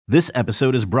This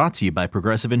episode is brought to you by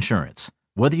Progressive Insurance.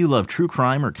 Whether you love true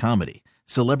crime or comedy,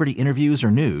 celebrity interviews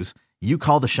or news, you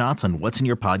call the shots on what's in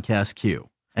your podcast queue.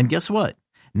 And guess what?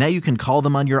 Now you can call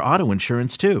them on your auto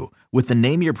insurance too with the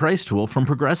Name Your Price tool from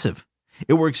Progressive.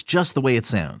 It works just the way it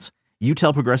sounds. You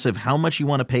tell Progressive how much you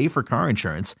want to pay for car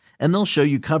insurance, and they'll show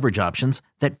you coverage options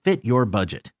that fit your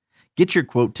budget. Get your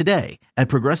quote today at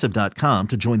Progressive.com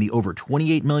to join the over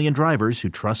 28 million drivers who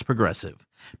trust Progressive.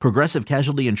 Progressive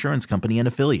Casualty Insurance Company and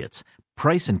Affiliates.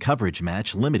 Price and coverage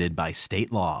match limited by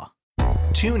state law.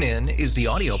 TuneIn is the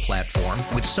audio platform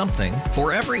with something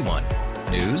for everyone.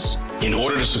 News. In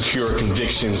order to secure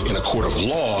convictions in a court of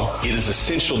law, it is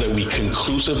essential that we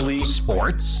conclusively.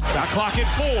 Sports. Shot clock at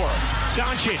 4.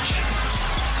 Doncic.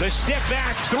 The step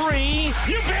back 3.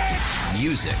 You bet.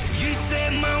 Music. You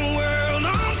set my world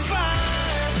on fire.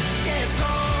 Yes,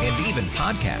 and even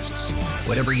podcasts.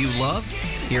 Whatever you love,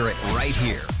 hear it right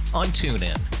here on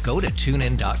TuneIn. Go to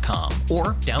TuneIn.com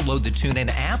or download the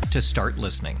TuneIn app to start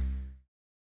listening.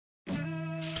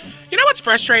 You know what's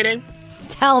frustrating?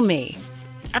 Tell me.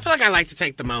 I feel like I like to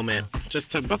take the moment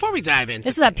just to, before we dive into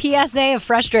this is a PSA of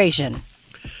frustration.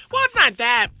 Well, it's not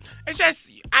that. It's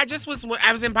just, I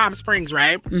was in Palm Springs,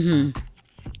 right? Mm-hmm.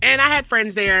 And I had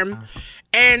friends there,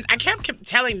 and I kept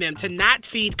telling them to not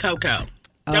feed Coco.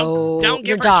 Don't give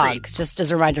your her dog. treats. Just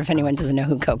as a reminder, if anyone doesn't know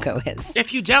who Coco is.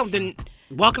 If you don't, then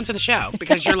welcome to the show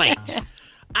because you're late.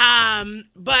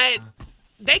 But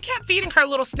they kept feeding her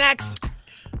little snacks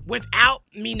without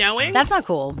me knowing. That's not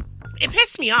cool. It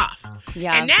pissed me off.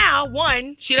 Yeah. And now,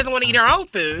 one, she doesn't want to eat her own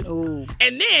food. Ooh.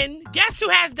 And then, guess who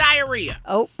has diarrhea?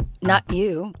 Oh, not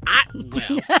you.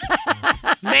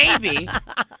 Maybe.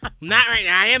 Not right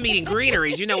now. I am eating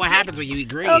greeneries. You know what happens when you eat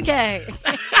greens. Okay.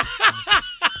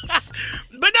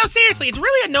 But no, seriously, it's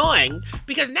really annoying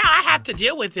because now I have to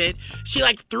deal with it. She,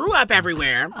 threw up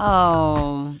everywhere.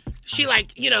 Oh. She,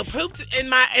 pooped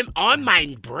on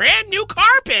my brand new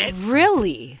carpet.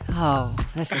 Really? Oh,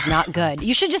 this is not good.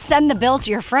 You should just send the bill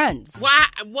to your friends.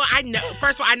 Well, I know.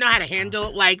 First of all, I know how to handle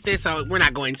it like this, so we're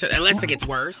not going to, unless it gets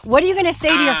worse. What are you going to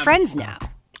say to your friends now?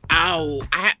 Oh,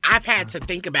 I've had to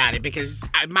think about it because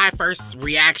my first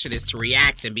reaction is to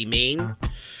react and be mean.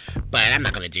 But I'm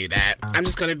not going to do that. I'm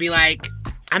just going to be like,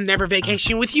 I'm never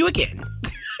vacationing with you again.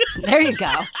 There you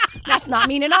go. That's not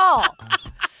mean at all.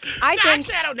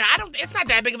 Actually, I don't know. It's not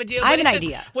that big of a deal. I have an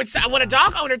idea. When a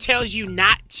dog owner tells you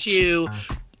not to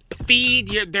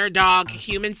feed their dog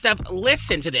human stuff,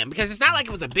 listen to them because it's not like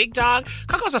it was a big dog.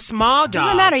 Coco's a small dog.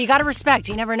 Doesn't matter. You got to respect.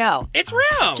 You never know. It's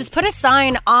real. Just put a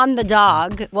sign on the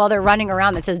dog while they're running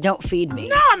around that says, "Don't feed me."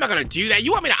 No, I'm not going to do that.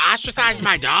 You want me to ostracize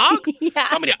my dog? Yeah. You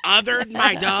want me to other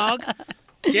my dog?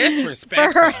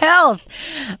 Disrespectful. For her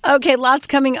health. Okay, lots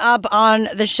coming up on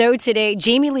the show today.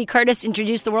 Jamie Lee Curtis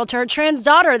introduced the world to her trans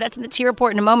daughter. That's in the T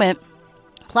Report in a moment.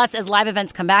 Plus, as live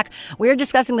events come back, we're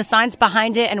discussing the science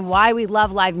behind it and why we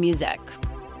love live music.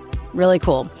 Really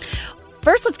cool.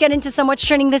 First, let's get into what's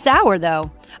trending this hour,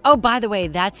 though. Oh, by the way,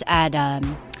 that's at,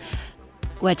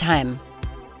 what time?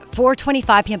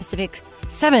 4:25 p.m. Pacific,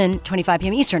 7:25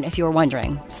 p.m. Eastern, if you were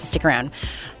wondering. So stick around.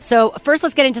 So first,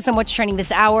 let's get into what's trending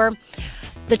this hour.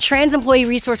 The Trans Employee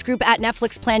Resource Group at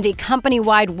Netflix planned a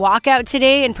company-wide walkout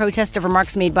today in protest of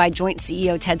remarks made by joint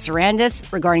CEO Ted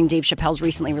Sarandos regarding Dave Chappelle's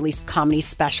recently released comedy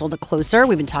special, The Closer.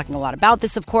 We've been talking a lot about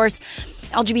this, of course.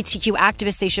 LGBTQ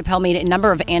activists say Chappelle made a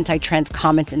number of anti-trans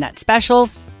comments in that special.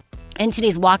 And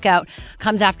today's walkout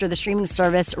comes after the streaming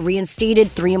service reinstated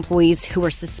 3 employees who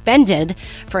were suspended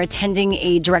for attending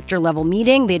a director-level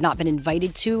meeting they had not been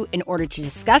invited to in order to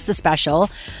discuss the special.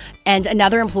 And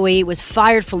another employee was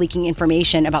fired for leaking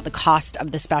information about the cost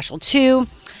of the special, too.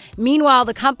 Meanwhile,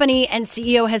 the company and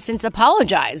CEO has since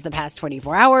apologized the past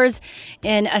 24 hours.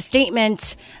 In a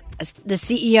statement, the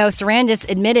CEO, Sarandos,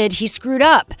 admitted he screwed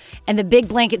up. And the big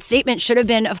blanket statement should have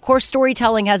been, of course,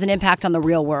 storytelling has an impact on the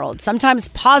real world. Sometimes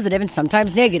positive and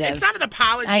sometimes negative. It's not an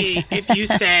apology if you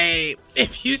say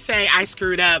I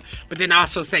screwed up, but then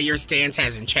also say your stance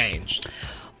hasn't changed.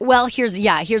 Well,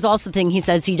 here's also the thing. He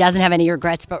says he doesn't have any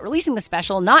regrets about releasing the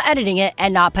special, not editing it,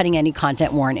 and not putting any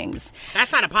content warnings.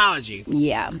 That's not apology.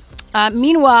 Yeah.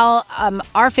 Meanwhile,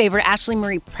 our favorite, Ashley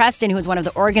Marie Preston, who is one of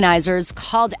the organizers,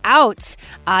 called out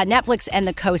Netflix and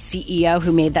the co-CEO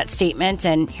who made that statement.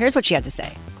 And here's what she had to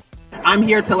say. I'm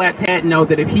here to let Ted know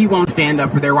that if he won't stand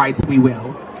up for their rights, we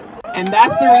will. And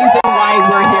that's the reason why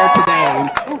we're here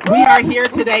today. We are here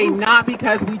today not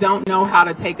because we don't know how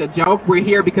to take a joke. We're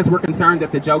here because we're concerned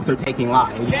that the jokes are taking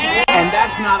lives. And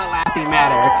that's not a laughing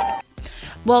matter.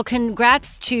 Well,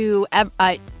 congrats to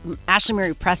Ashley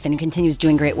Marie Preston, who continues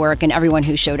doing great work, and everyone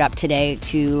who showed up today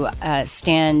to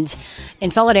stand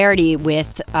in solidarity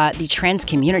with the trans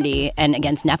community and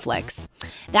against Netflix.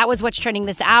 That was what's trending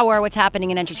this hour. What's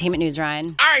happening in entertainment news,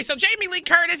 Ryan? All right, so Jamie Lee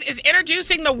Curtis is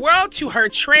introducing the world to her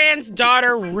trans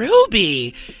daughter,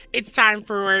 Ruby. It's time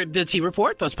for the T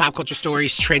Report, those pop culture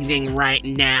stories trending right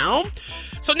now.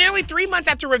 So nearly 3 months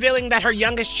after revealing that her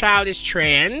youngest child is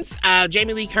trans,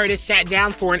 Jamie Lee Curtis sat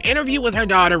down for an interview with her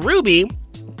daughter, Ruby,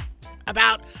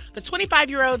 about the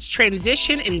 25-year-old's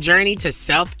transition and journey to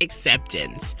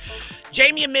self-acceptance.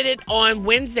 Jamie admitted on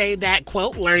Wednesday that,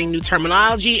 quote, learning new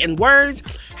terminology and words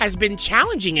has been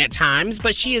challenging at times,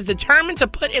 but she is determined to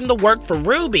put in the work for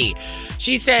Ruby.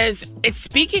 She says, it's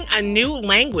speaking a new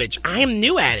language. I am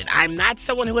new at it. I'm not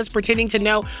someone who is pretending to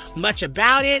know much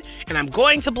about it, and I'm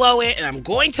going to blow it, and I'm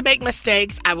going to make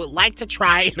mistakes. I would like to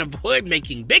try and avoid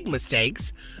making big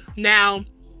mistakes. Now,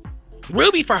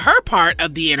 Ruby, for her part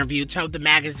of the interview, told the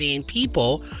magazine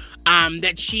People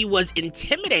that she was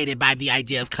intimidated by the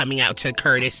idea of coming out to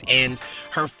Curtis and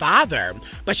her father,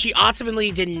 but she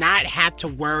ultimately did not have to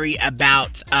worry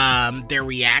about their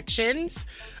reactions.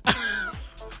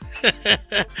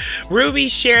 Ruby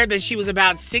shared that she was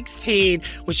about 16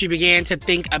 when she began to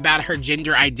think about her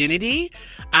gender identity.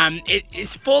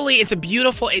 It's a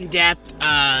beautiful, in-depth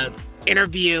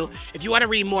interview. If you want to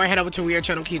read more, head over to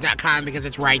WeirdChannelQ.com because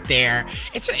it's right there.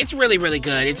 It's really, really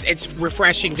good. It's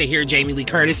refreshing to hear Jamie Lee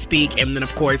Curtis speak, and then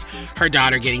of course her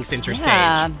daughter getting center stage.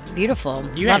 Yeah, beautiful.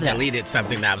 You Love had deleted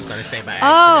something that I was going to say by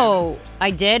accident. Oh,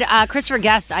 I did. Christopher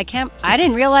Guest. I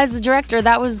didn't realize the director.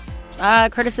 That was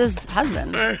Curtis's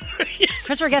husband.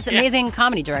 Christopher Guest, amazing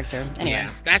comedy director. Anyway.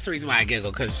 Yeah, that's the reason why I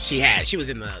giggled, because she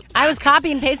was in the. I was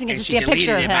copying and pasting it to see a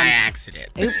picture of him. By accident.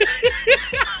 Oops.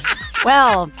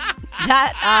 Well,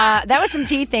 that was some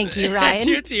tea. Thank you, Ryan. That's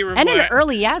your tea report. And an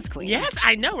early Yas Queen. Yes,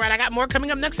 I know, right? I got more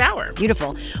coming up next hour.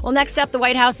 Beautiful. Well, next up, the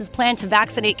White House is planned to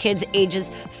vaccinate kids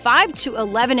ages 5 to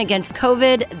 11 against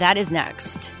COVID. That is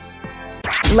next.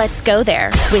 Let's go there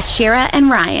with Shira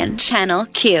and Ryan, Channel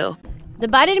Q. The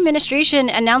Biden administration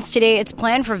announced today its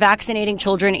plan for vaccinating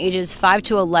children ages 5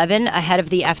 to 11 ahead of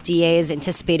the FDA's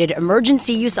anticipated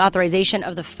emergency use authorization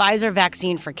of the Pfizer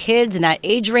vaccine for kids in that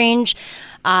age range.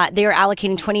 They are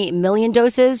allocating 20 million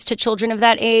doses to children of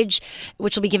that age,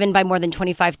 which will be given by more than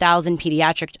 25,000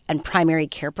 pediatric and primary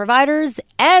care providers.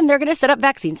 And they're going to set up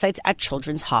vaccine sites at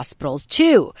children's hospitals,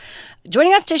 too.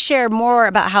 Joining us to share more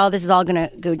about how this is all going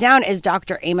to go down is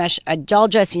Dr. Amesh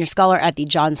Adalja, senior scholar at the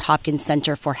Johns Hopkins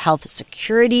Center for Health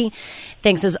Security.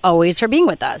 Thanks, as always, for being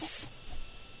with us.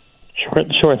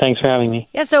 Sure. Thanks for having me.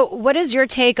 Yeah, so what is your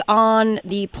take on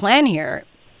the plan here?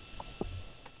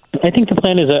 I think the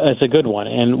plan is a good one,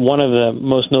 and one of the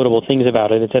most notable things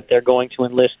about it is that they're going to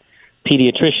enlist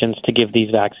pediatricians to give these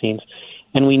vaccines.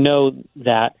 And we know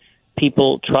that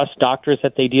people trust doctors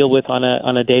that they deal with on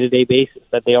a day-to-day basis,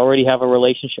 that they already have a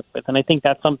relationship with. And I think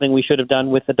that's something we should have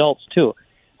done with adults, too,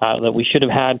 that we should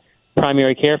have had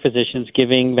primary care physicians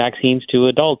giving vaccines to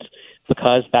adults,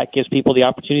 because that gives people the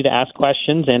opportunity to ask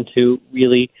questions and to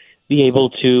really be able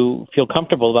to feel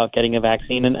comfortable about getting a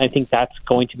vaccine. And I think that's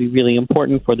going to be really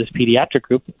important for this pediatric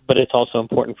group, but it's also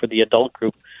important for the adult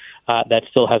group that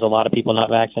still has a lot of people not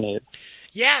vaccinated.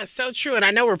 Yeah, so true. And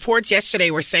I know reports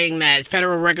yesterday were saying that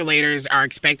federal regulators are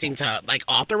expecting to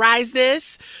authorize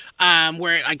this,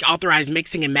 where authorize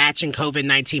mixing and matching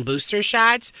COVID-19 booster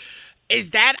shots.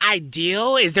 Is that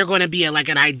ideal? Is there going to be an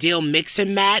ideal mix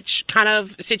and match kind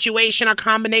of situation or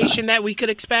combination that we could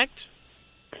expect?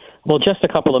 Well, just a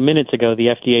couple of minutes ago, the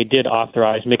FDA did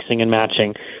authorize mixing and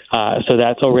matching, so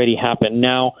that's already happened.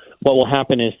 Now, what will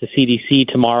happen is the CDC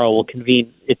tomorrow will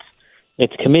convene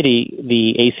its committee,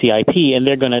 the ACIP, and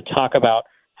they're going to talk about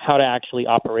how to actually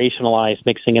operationalize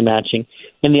mixing and matching.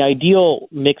 And the ideal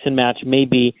mix and match may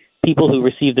be people who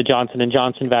receive the Johnson &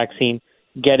 Johnson vaccine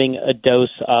getting a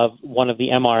dose of one of the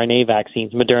mRNA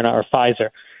vaccines, Moderna or Pfizer,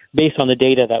 based on the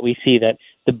data that we see that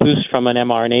the boost from an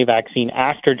mRNA vaccine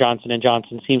after Johnson &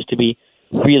 Johnson seems to be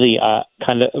really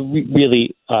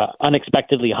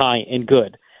unexpectedly high and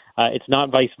good. It's not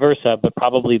vice versa, but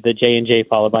probably the J&J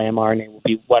followed by mRNA will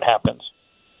be what happens.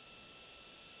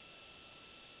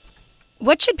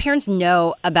 What should parents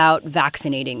know about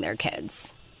vaccinating their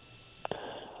kids?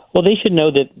 Well, they should know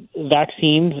that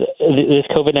vaccines, this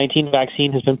COVID-19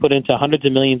 vaccine has been put into hundreds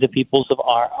of millions of people's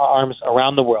arms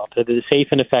around the world, that it is safe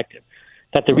and effective.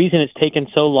 That the reason it's taken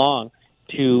so long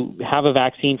to have a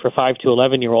vaccine for 5 to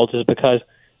 11-year-olds is because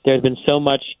there's been so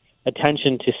much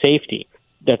attention to safety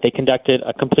that they conducted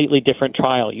a completely different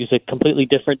trial, used a completely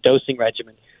different dosing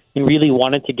regimen, and really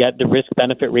wanted to get the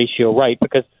risk-benefit ratio right,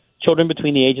 because children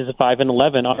between the ages of 5 and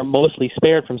 11 are mostly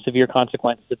spared from severe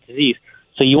consequences of disease.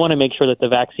 So you want to make sure that the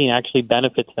vaccine actually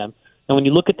benefits them. And when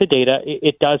you look at the data,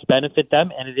 it does benefit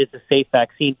them, and it is a safe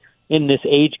vaccine in this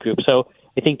age group. So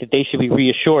I think that they should be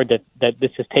reassured that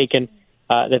this is taken,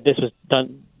 that this was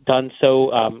done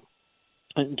so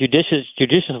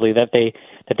judiciously, that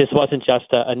this wasn't just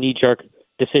a knee-jerk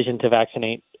decision to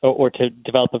vaccinate or to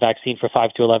develop a vaccine for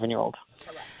 5 to 11-year-olds.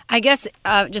 I guess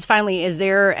just finally, is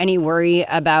there any worry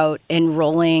about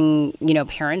enrolling,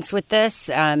 parents with this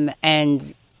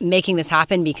and making this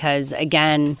happen? Because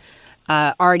again,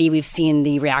 already we've seen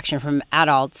the reaction from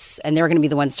adults, and they're going to be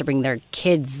the ones to bring their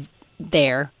kids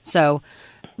there. So,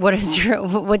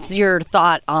 what's your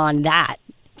thought on that?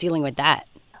 Dealing with that?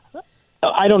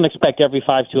 I don't expect every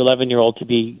 5 to 11-year-old to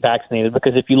be vaccinated,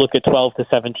 because if you look at 12 to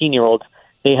 17-year-olds,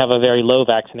 they have a very low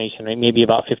vaccination rate. Maybe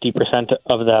about 50%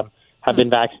 of them have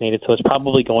been vaccinated, so it's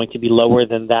probably going to be lower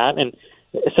than that. And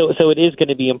so it is going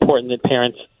to be important that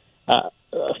parents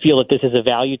feel that this is a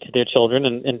value to their children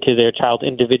and to their child's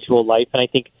individual life. And I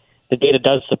think the data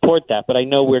does support that. But I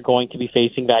know we're going to be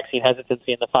facing vaccine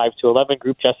hesitancy in the 5 to 11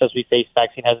 group, just as we face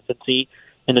vaccine hesitancy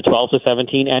in the 12 to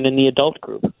 17 and in the adult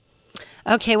group.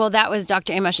 Okay, well, that was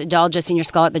Dr. Amesh Adalja, Senior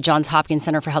Scholar at the Johns Hopkins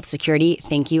Center for Health Security.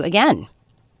 Thank you again.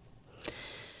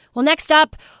 Well, next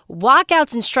up,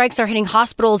 walkouts and strikes are hitting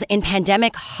hospitals in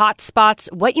pandemic hotspots.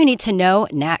 What you need to know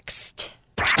next.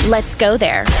 Let's go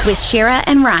there with Shira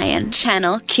and Ryan,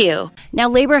 Channel Q. Now,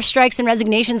 labor strikes and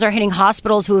resignations are hitting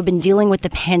hospitals who have been dealing with the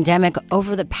pandemic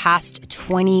over the past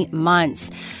 20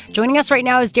 months. Joining us right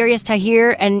now is Darius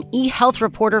Tahir, an e-health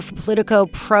reporter for Politico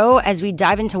Pro, as we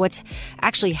dive into what's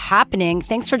actually happening.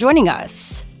 Thanks for joining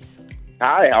us.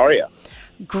 Hi, how are you?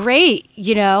 Great.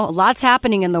 Lots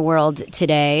happening in the world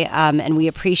today, and we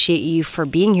appreciate you for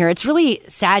being here. It's really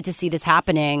sad to see this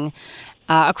happening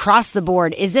across the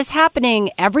board. Is this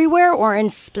happening everywhere or in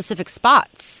specific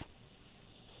spots?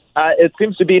 It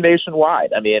seems to be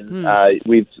nationwide. I mean,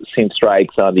 we've seen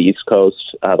strikes on the East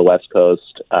Coast, the West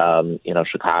Coast,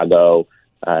 Chicago,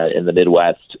 in the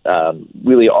Midwest,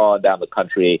 really all down the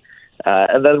country.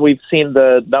 And then we've seen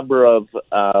the number of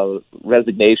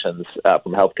resignations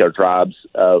from healthcare jobs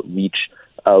reach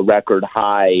a record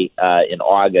high in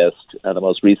August, the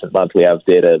most recent month we have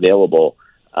data available.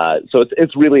 So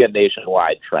it's really a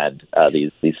nationwide trend,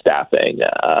 these staffing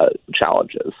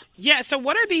challenges. Yeah, so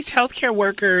what are these healthcare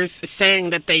workers saying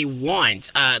that they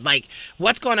want?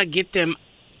 What's going to get them,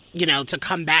 to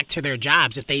come back to their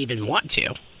jobs if they even want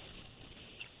to?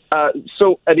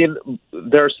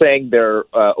 They're saying they're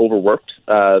overworked,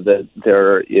 that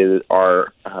there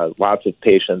are lots of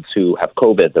patients who have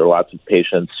COVID. There are lots of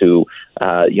patients who,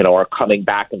 are coming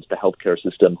back into the healthcare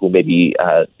system who maybe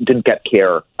didn't get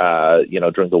care,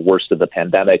 during the worst of the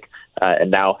pandemic, and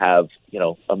now have,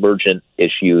 emergent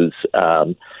issues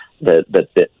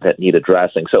that need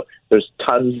addressing. So there's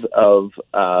tons of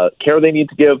care they need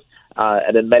to give.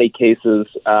 And in many cases,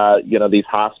 these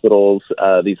hospitals,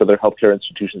 these other healthcare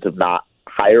institutions have not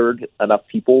hired enough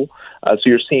people. So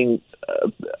you're seeing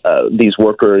these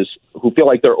workers who feel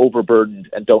like they're overburdened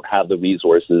and don't have the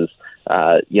resources,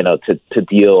 to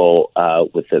deal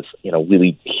with this,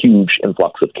 really huge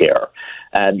influx of care.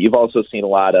 And you've also seen a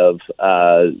lot of,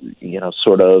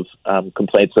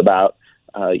 complaints about,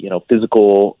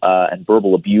 physical and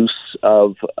verbal abuse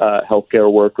of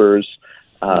healthcare workers.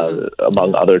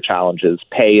 Among other challenges.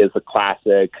 Pay is a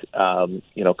classic,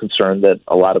 concern that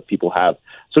a lot of people have.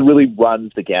 So it really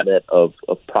runs the gamut of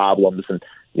problems, and,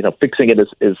 fixing it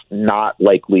is not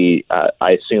likely,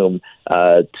 I assume,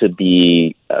 to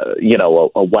be,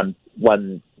 a one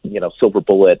silver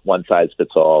bullet, one size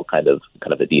fits all kind of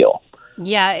a deal.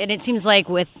 Yeah, and it seems like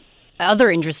with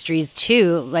other industries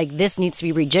too, like this needs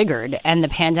to be rejiggered, and the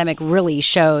pandemic really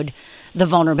showed the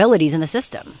vulnerabilities in the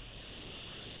system.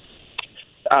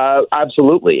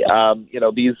 Absolutely.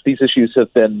 These issues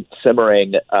have been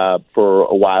simmering for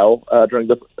a while during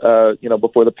the,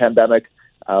 before the pandemic,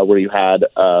 where you had,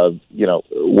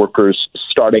 workers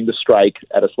starting to strike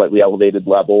at a slightly elevated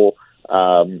level,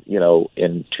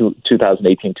 in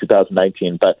 2018,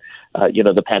 2019. But,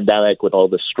 the pandemic, with all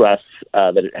the stress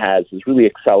that it has really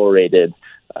accelerated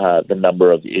the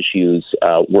number of issues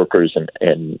workers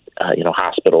in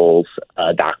hospitals,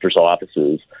 doctors'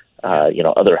 offices,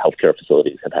 other healthcare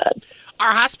facilities have had.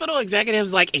 Are hospital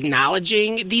executives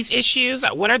acknowledging these issues?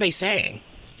 What are they saying?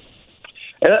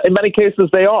 In many cases,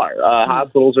 they are.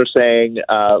 Hospitals are saying,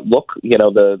 look,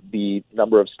 the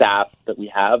number of staff that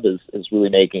we have is really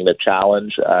making it a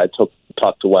challenge. I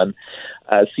talked to one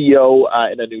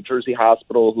CEO in a New Jersey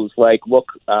hospital who's like,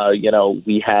 look,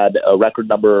 we had a record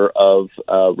number of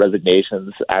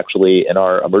resignations actually in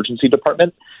our emergency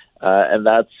department. and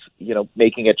that's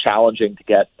making it challenging to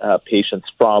get patients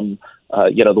from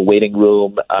the waiting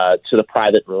room to the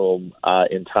private room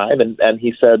in time. And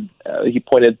he said he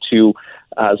pointed to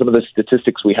some of the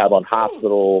statistics we have on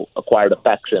hospital-acquired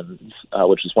infections,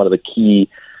 which is one of the key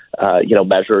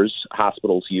measures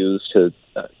hospitals use to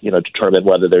determine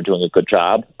whether they're doing a good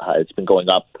job. It's been going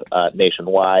up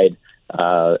nationwide,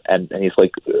 and he's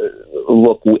like,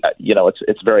 look,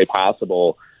 it's very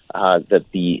possible that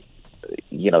the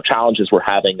challenges we're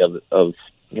having of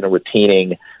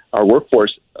retaining our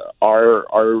workforce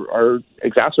are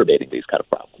exacerbating these kind of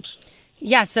problems.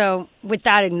 Yeah. So with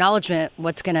that acknowledgement,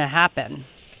 what's going to happen?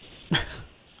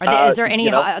 Is there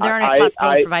any? Are there any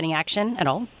hospitals providing action at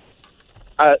all?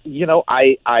 I don't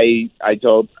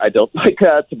like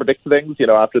to predict things.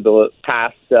 After the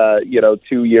past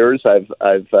 2 years,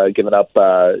 I've given up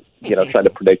trying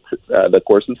to predict the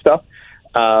course of stuff.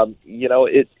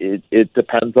 It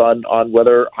depends on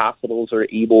whether hospitals are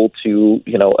able to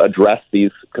address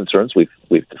these concerns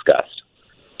we've discussed.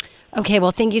 Okay,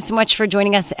 well, thank you so much for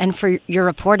joining us and for your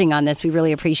reporting on this. We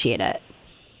really appreciate it.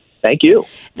 Thank you.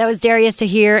 That was Darius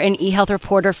Tahir, an eHealth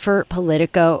reporter for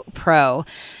Politico Pro.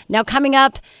 Now, coming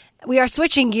up, we are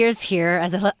switching gears here,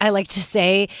 as I like to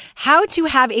say, how to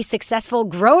have a successful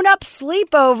grown-up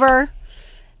sleepover.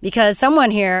 Because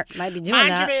someone here might be doing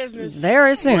Mind that your business.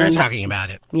 very soon. We're talking about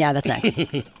it. Yeah, that's next.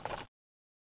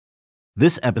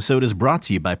 This episode is brought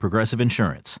to you by Progressive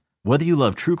Insurance. Whether you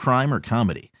love true crime or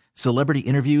comedy, celebrity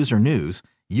interviews or news,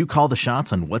 you call the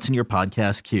shots on what's in your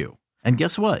podcast queue. And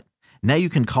guess what? Now you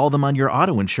can call them on your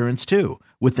auto insurance too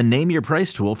with the Name Your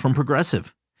Price tool from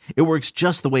Progressive. It works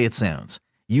just the way it sounds.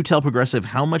 You tell Progressive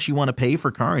how much you want to pay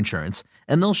for car insurance,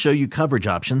 and they'll show you coverage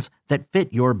options that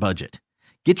fit your budget.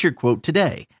 Get your quote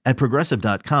today at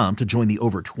Progressive.com to join the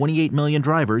over 28 million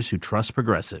drivers who trust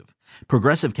Progressive.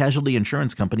 Progressive Casualty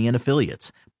Insurance Company and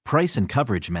Affiliates. Price and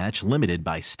coverage match limited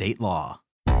by state law.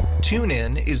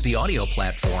 TuneIn is the audio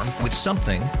platform with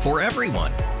something for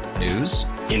everyone. News.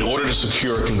 In order to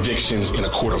secure convictions in a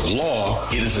court of law,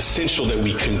 it is essential that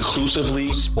we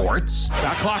conclusively. Sports.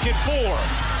 Shot clock at 4.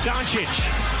 Doncic.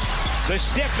 The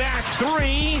step back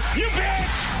 3. You bet.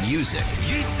 Music.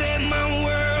 You set my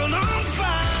world on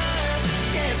fire.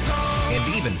 Yes,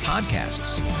 and even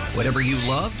podcasts. Whatever you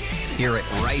love, hear it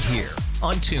right here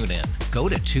on TuneIn. Go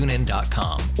to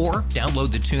TuneIn.com or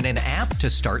download the TuneIn app to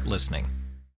start listening.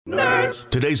 Nerds.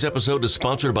 Today's episode is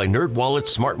sponsored by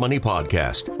NerdWallet's Smart Money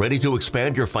Podcast. Ready to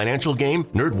expand your financial game?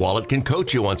 NerdWallet can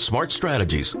coach you on smart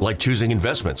strategies like choosing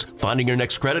investments, finding your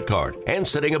next credit card, and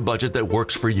setting a budget that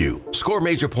works for you. Score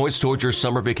major points towards your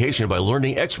summer vacation by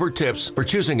learning expert tips for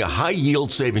choosing a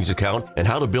high-yield savings account and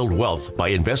how to build wealth by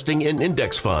investing in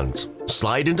index funds.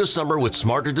 Slide into summer with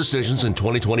smarter decisions in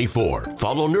 2024.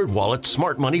 Follow NerdWallet's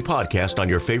Smart Money Podcast on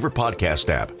your favorite podcast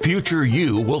app. Future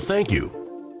you will thank you.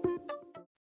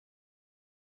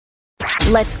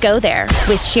 Let's go there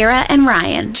with Shira and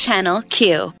Ryan, Channel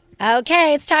Q.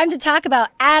 Okay, it's time to talk about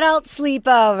adult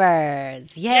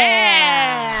sleepovers.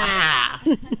 Yeah.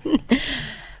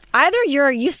 Either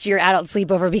you're used to your adult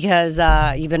sleepover because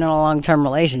you've been in a long-term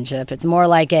relationship. It's more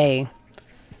like a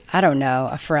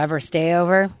forever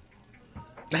stayover.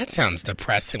 That sounds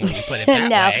depressing when you put it that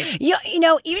way.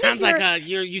 Even sounds if like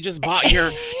you just bought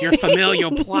your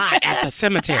familial plot at the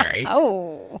cemetery.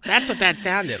 Oh, that's what that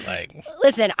sounded like.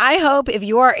 Listen, I hope if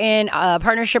you are in a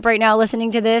partnership right now,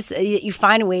 listening to this, you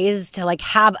find ways to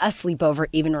have a sleepover,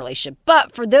 even relationship.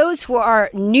 But for those who are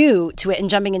new to it and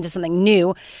jumping into something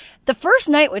new, the first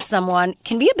night with someone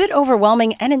can be a bit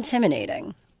overwhelming and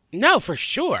intimidating. No, for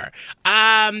sure.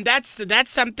 That's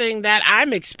something that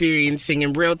I'm experiencing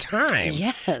in real time.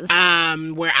 Yes.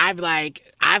 Where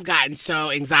I've gotten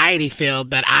so anxiety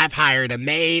filled that I've hired a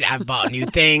maid. I've bought new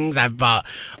things. I've bought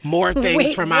more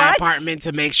things for my apartment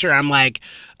to make sure I'm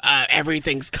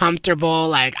everything's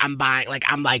comfortable. I'm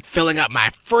filling up my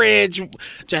fridge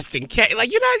just in case.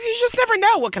 You just never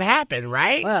know what could happen,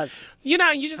 right? Well, you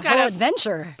just got an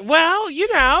adventure. Well,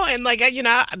 and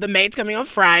the maid's coming on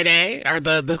Friday, or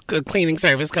the cleaning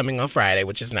service coming on Friday,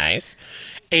 which is nice.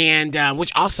 And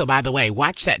which also, by the way,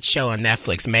 watch that show on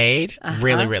Netflix, Maid.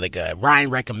 Really, really good. Ryan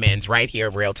recommends right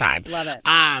here, real time. Love it.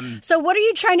 So what are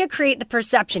you trying to create the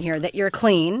perception here? That you're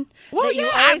clean? Well,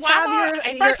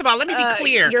 first of all, let me be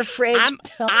clear. Your fridge.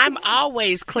 I'm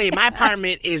always clean. My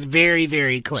apartment is very,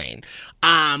 very clean.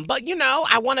 But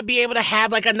I want to be able to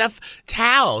have enough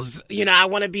towels. I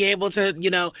want to be able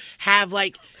to, have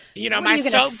You know, What, my are you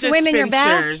gonna soap swim in your bath?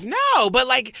 dispensers. No, but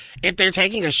like if they're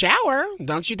taking a shower,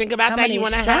 don't you think about How that? many You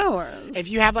want to showers? have if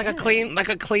you have like a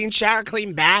clean shower,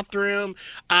 clean bathroom.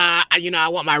 You know, I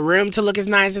want my room to look as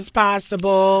nice as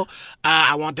possible.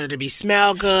 I want there to be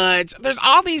smell goods. There's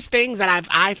all these things that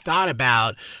I've thought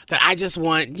about that I just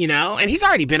want. You know, and he's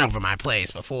already been over my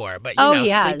place before, but you know, he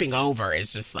has. sleeping over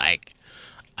is just like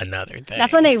another thing.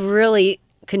 That's when they really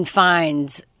can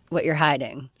find what you're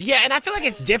hiding. Yeah, and I feel like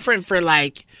it's different for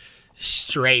like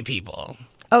straight people.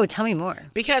 Oh, tell me more.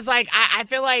 Because, like, I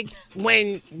feel like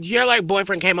when your, like,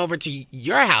 boyfriend came over to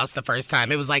your house the first time,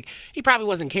 it was like, he probably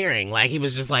wasn't caring. Like, he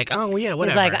was just like, oh, yeah,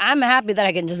 whatever. He's like, I'm happy that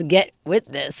I can just get with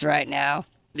this right now.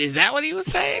 Is that what he was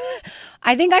saying?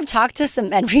 I think I've talked to some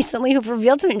men recently who've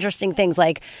revealed some interesting things.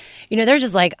 Like, you know, they're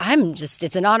just like,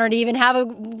 it's an honor to even have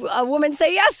a woman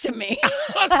say yes to me.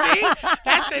 Oh,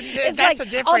 see? That's a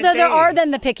different although thing. there are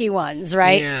then the picky ones,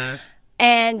 right? Yeah.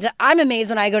 And I'm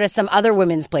amazed when I go to some other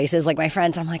women's places, like my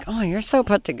friends, I'm like, oh, you're so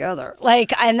put together.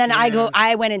 Like, and then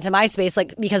I went into my space,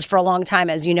 like, because for a long time,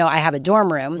 as you know, I have a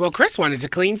dorm room. Well, Chris wanted to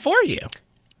clean for you.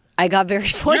 I got very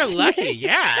fortunate. You're lucky.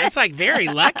 Yeah, it's like very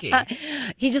lucky.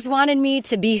 He just wanted me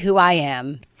to be who I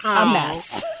am, a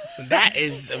mess. That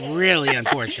is really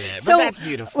unfortunate, So, but that's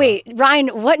beautiful. Wait, Ryan,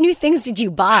 what new things did you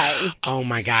buy? Oh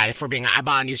my God! If we're being, I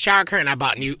bought a new shower curtain. I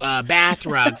bought new bath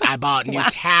rugs. I bought new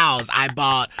towels. I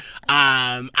bought.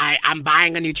 I'm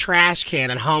buying a new trash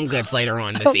can at Home Goods later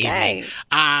on this evening.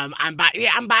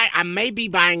 I may be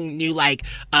buying new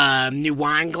new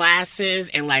wine glasses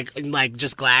and like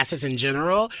just glasses in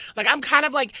general. Like I'm kind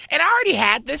of like, and I already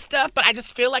had this stuff, but I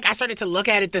just feel like I started to look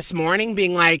at it this morning,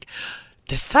 being like,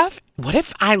 this stuff, what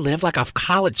if I live like a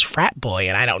college frat boy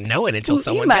and I don't know it until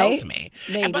someone tells me?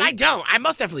 But I don't. I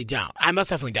most definitely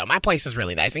don't. My place is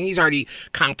really nice. And he's already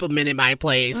complimented my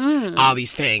place, all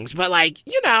these things. But like,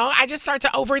 you know, I just start to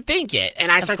overthink it.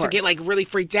 And I start to get like really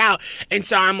freaked out. And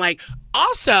so I'm like,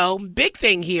 also, big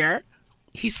thing here,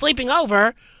 he's sleeping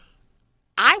over.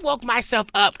 I woke myself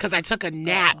up because I took a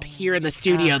nap here in the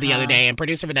studio the other day, and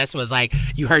producer Vanessa was like,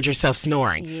 you heard yourself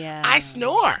snoring. Yeah. I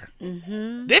snore.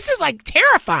 Mm-hmm. This is like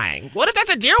terrifying. What if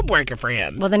that's a deal breaker for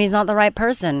him? Well, then he's not the right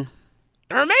person.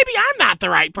 Or maybe I'm not the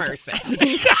right person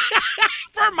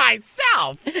for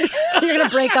myself. You're going to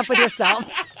break up with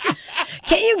yourself.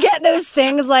 Can't you get those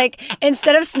things like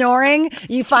instead of snoring,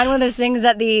 you find one of those things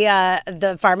at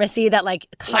the pharmacy that like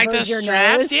covers like your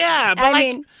straps? nose? Yeah, but I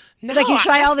mean, no, like you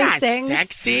try all these that's not things.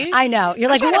 Sexy. I know. You're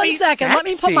like, 1 second, let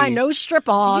me put my nose strip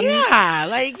on. Yeah,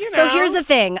 like, you know. So here's the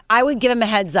thing. I would give him a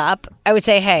heads up. I would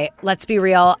say, hey, let's be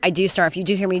real. I do snore. If you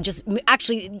do hear me, just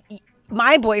actually,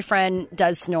 my boyfriend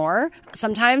does snore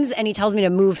sometimes, and he tells me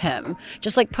to move him.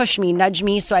 Just like push me, nudge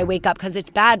me so I wake up because it's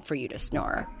bad for you to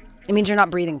snore. It means you're not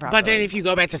breathing properly. But then if you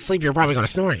go back to sleep, you're probably going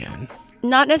to snore again.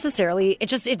 Not necessarily.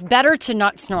 It's better to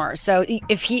not snore. So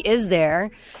if he is there,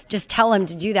 just tell him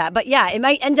to do that. But yeah, it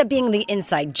might end up being the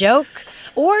inside joke,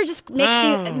 or just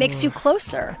makes you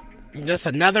closer. Just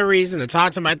another reason to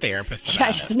talk to my therapist. Yeah,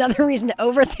 just another reason to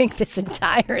overthink this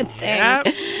entire thing. Yep.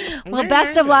 Well,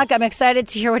 best of luck. I'm excited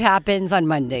to hear what happens on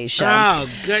Monday's show. Oh,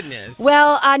 goodness.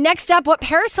 Well, next up, what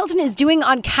Paris Hilton is doing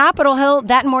on Capitol Hill.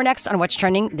 That and more next on What's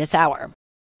Trending this hour.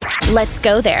 Let's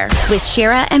go there with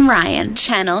Shira and Ryan,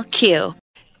 Channel Q.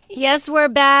 Yes, we're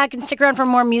back, and stick around for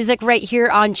more music right here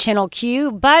on Channel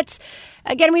Q. But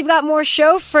again, we've got more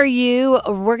show for you.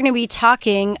 We're going to be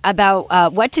talking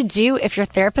about what to do if your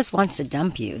therapist wants to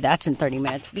dump you. That's in 30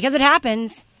 minutes, because it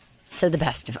happens to the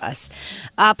best of us.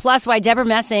 Plus, why Deborah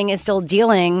Messing is still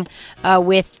dealing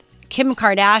with Kim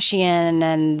Kardashian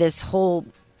and this whole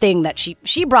thing that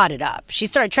she brought it up. She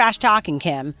started trash talking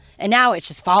Kim, and now it's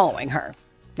just following her.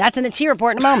 That's in the T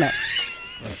Report in a moment.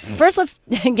 First, let's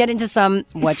get into some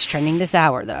What's Trending this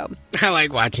hour, though. I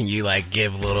like watching you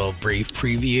give little brief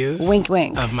previews. Wink,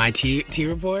 wink. Of my T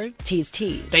Report. Tease.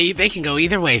 They can go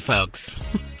either way, folks.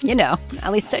 You know,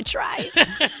 at least I tried.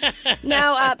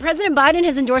 Now, President Biden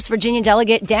has endorsed Virginia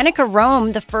delegate Danica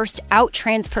Roem, the first out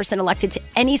trans person elected to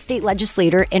any state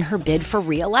legislator in her bid for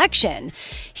re-election.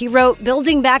 He wrote,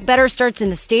 "Building back better starts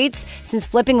in the states. Since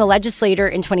flipping the legislator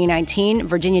in 2019,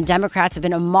 Virginia Democrats have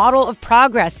been a model of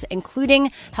progress,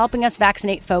 including helping us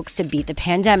vaccinate folks to beat the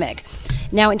pandemic."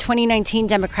 Now, in 2019,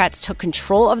 Democrats took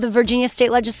control of the Virginia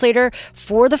state legislature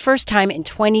for the first time in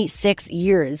 26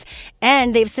 years.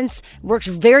 And they've since worked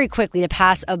very quickly to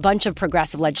pass a bunch of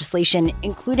progressive legislation,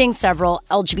 including several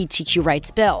LGBTQ rights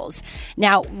bills.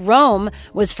 Now, Roem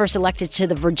was first elected to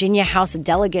the Virginia House of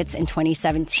Delegates in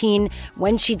 2017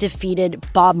 when she defeated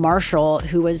Bob Marshall,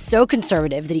 who was so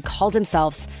conservative that he called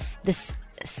himself the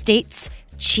state's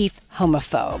chief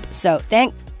homophobe. So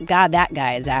thank God that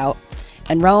guy is out.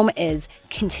 And Rome is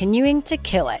continuing to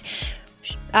kill it.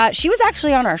 She was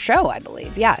actually on our show, I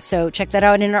believe. Yeah, so check that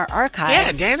out in our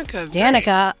archives. Yeah, Danica's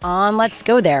Danica on Let's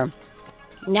Go There.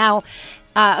 Now,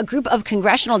 a group of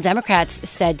congressional Democrats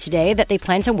said today that they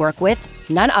plan to work with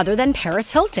none other than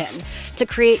Paris Hilton to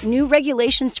create new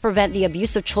regulations to prevent the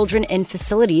abuse of children in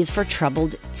facilities for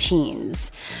troubled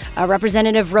teens.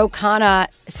 Representative Ro Khanna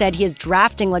said he is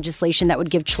drafting legislation that would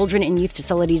give children in youth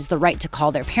facilities the right to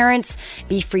call their parents,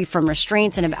 be free from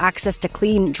restraints, and have access to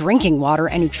clean drinking water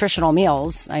and nutritional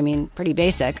meals. I mean, pretty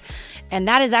basic. And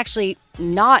that is actually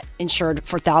not ensured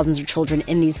for thousands of children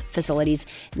in these facilities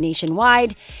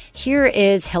nationwide. Here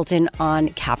is Hilton on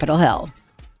Capitol Hill.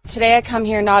 Today I come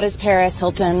here not as Paris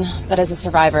Hilton, but as a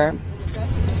survivor.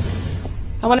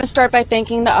 I want to start by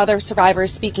thanking the other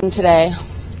survivors speaking today,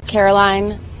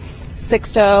 Caroline,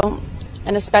 Sixto,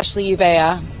 and especially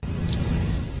Uvea.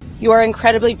 You are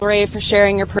incredibly brave for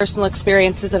sharing your personal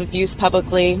experiences of abuse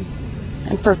publicly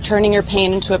and for turning your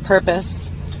pain into a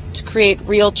purpose to create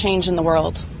real change in the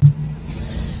world.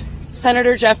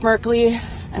 Senator Jeff Merkley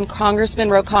and Congressman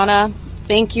Ro Khanna,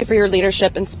 thank you for your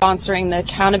leadership in sponsoring the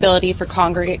Accountability for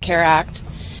Congregate Care Act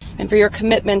and for your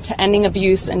commitment to ending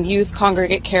abuse in youth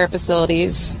congregate care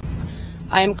facilities.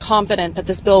 I am confident that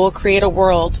this bill will create a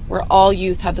world where all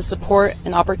youth have the support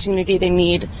and opportunity they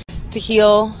need to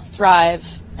heal,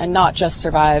 thrive, and not just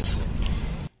survive.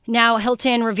 Now,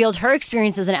 Hilton revealed her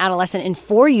experience as an adolescent in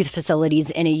 4 youth facilities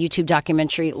in a YouTube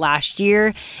documentary last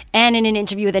year. And in an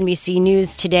interview with NBC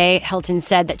News today, Hilton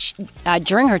said that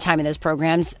during her time in those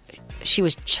programs, she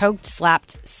was choked,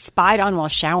 slapped, spied on while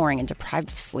showering, and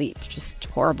deprived of sleep. Just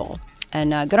horrible.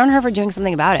 And good on her for doing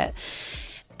something about it.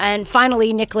 And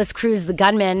finally, Nicholas Cruz, the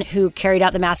gunman who carried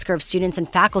out the massacre of students and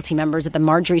faculty members at the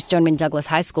Marjory Stoneman Douglas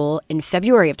High School in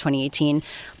February of 2018,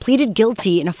 pleaded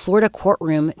guilty in a Florida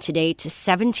courtroom today to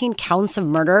 17 counts of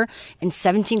murder and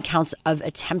 17 counts of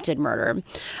attempted murder.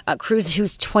 Cruz,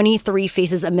 who's 23,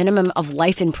 faces a minimum of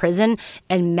life in prison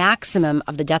and maximum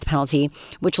of the death penalty,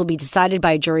 which will be decided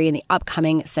by a jury in the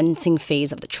upcoming sentencing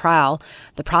phase of the trial.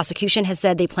 The prosecution has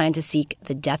said they plan to seek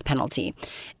the death penalty.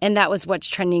 And that was what's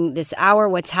trending this hour.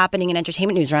 What's happening in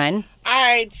entertainment news, Ryan? All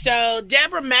right, so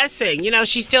Deborah Messing,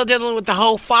 she's still dealing with the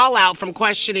whole fallout from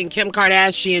questioning Kim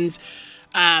Kardashian's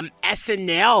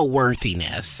SNL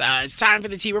worthiness. It's time for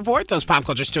the T Report, those pop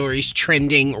culture stories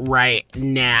trending right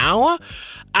now.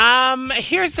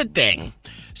 Here's the thing.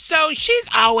 So she's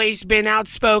always been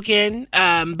outspoken,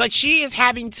 but she is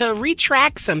having to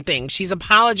retract some things. She's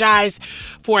apologized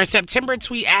for a September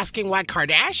tweet asking why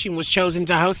Kardashian was chosen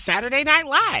to host Saturday Night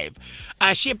Live.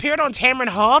 She appeared on Tamron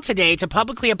Hall today to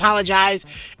publicly apologize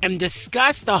and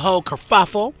discuss the whole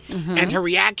kerfuffle and her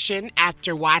reaction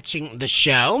after watching the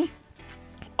show.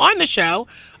 On the show,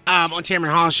 on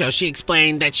Tamron Hall's show, she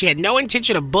explained that she had no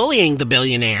intention of bullying the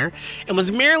billionaire and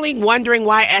was merely wondering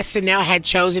why SNL had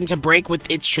chosen to break with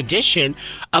its tradition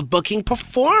of booking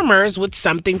performers with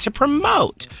something to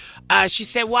promote. She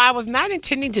said, well, I was not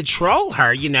intending to troll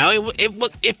her,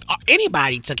 if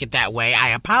anybody took it that way, I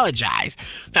apologize.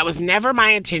 That was never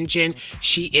my intention.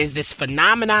 She is this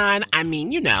phenomenon. I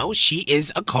mean, she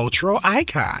is a cultural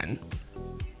icon.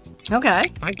 Okay.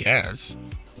 I guess.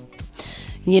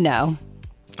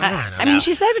 I mean,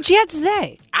 she said what she had to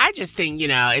say. I just think,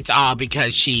 it's all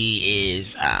because she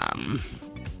is,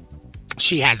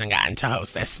 she hasn't gotten to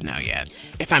host SNL yet,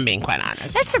 if I'm being quite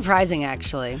honest. That's surprising,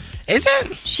 actually. Is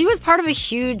it? She was part of a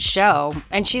huge show,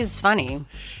 and she's funny.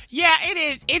 Yeah, it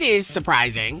is. It is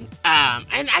surprising.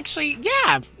 And actually,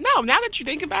 yeah. No, now that you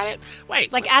think about it,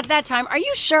 wait. Like, at that time, are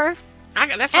you sure?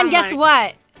 That's and guess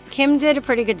what? Kim did a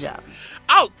pretty good job.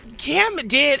 Oh, Kim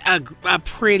did a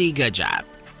pretty good job.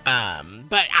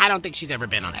 But I don't think she's ever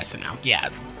been on SNL. Yeah,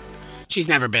 she's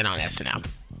never been on SNL.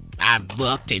 I've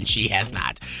looked and she has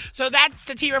not. So that's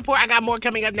the T Report. I got more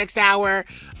coming up next hour.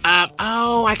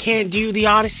 I can't do the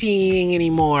Odyssey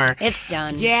anymore. It's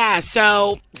done. Yeah,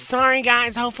 so sorry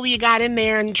guys. Hopefully you got in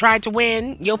there and tried to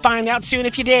win. You'll find out soon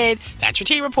if you did. That's your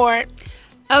T Report.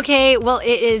 Okay, well,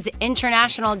 it is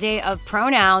International Day of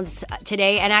Pronouns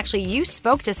today, and actually you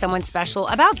spoke to someone special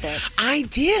about this. I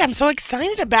did. I'm so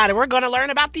excited about it. We're going to learn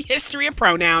about the history of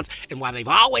pronouns and why they've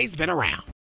always been around.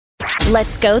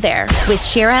 Let's go there with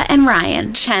Shira and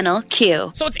Ryan, Channel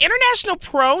Q. So it's International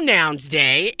Pronouns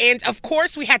Day, and of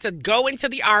course we had to go into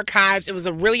the archives. It was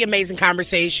a really amazing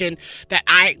conversation that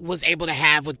I was able to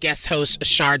have with guest host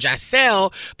Shar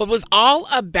Jossell, but it was all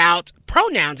about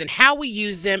pronouns and how we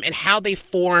use them and how they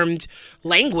formed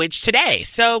language today.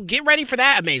 So get ready for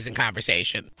that amazing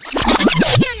conversation.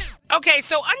 Okay,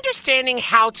 so understanding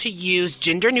how to use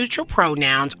gender-neutral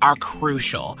pronouns are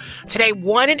crucial. Today,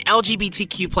 one in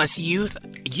LGBTQ plus youth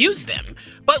use them.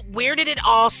 But where did it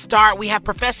all start? We have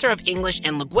professor of English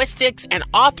and linguistics and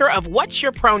author of What's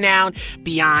Your Pronoun?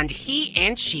 Beyond He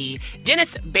and She.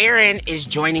 Dennis Barron is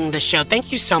joining the show.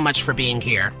 Thank you so much for being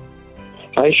here.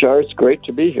 Hi, Shar. It's great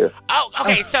to be here. Oh,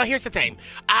 okay. So here's the thing.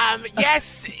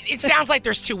 Yes, it sounds like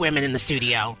there's two women in the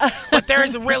studio, but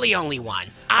there's really only one.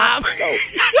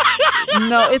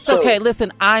 No, it's okay.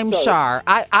 Listen, I'm Shar.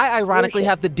 I ironically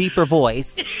have the deeper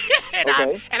voice. and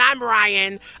I'm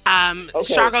Ryan.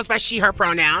 Shar goes by she, her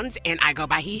pronouns, and I go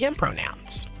by he, him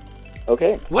pronouns.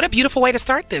 Okay. What a beautiful way to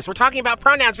start this. We're talking about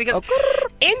pronouns because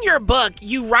in your book,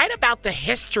 you write about the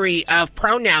history of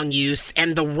pronoun use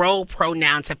and the role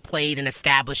pronouns have played in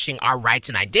establishing our rights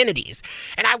and identities.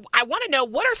 And I want to know,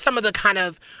 what are some of the kind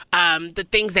of the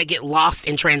things that get lost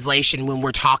in translation when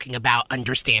we're talking about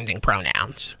understanding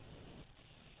pronouns?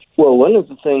 Well, one of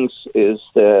the things is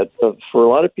that for a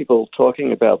lot of people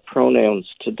talking about pronouns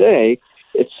today,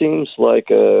 it seems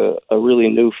like a really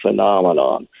new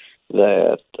phenomenon.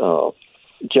 That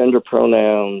gender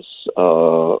pronouns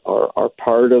are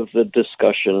part of the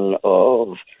discussion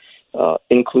of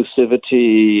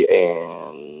inclusivity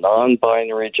and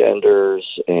non-binary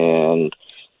genders and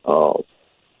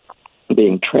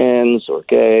being trans or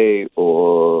gay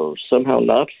or somehow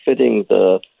not fitting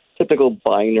the typical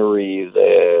binary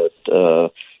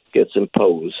that gets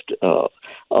imposed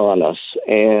on us.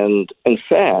 And in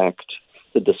fact,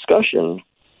 the discussion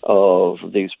of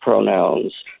these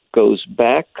pronouns goes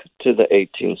back to the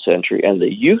 18th century, and the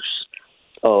use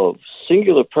of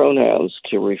singular pronouns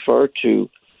to refer to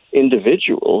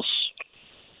individuals,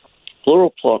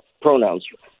 plural pronouns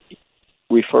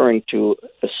referring to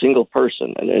a single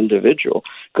person, an individual,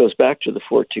 goes back to the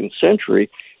 14th century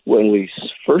when we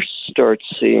first start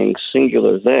seeing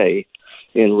singular they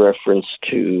in reference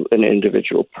to an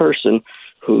individual person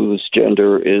whose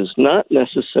gender is not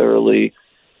necessarily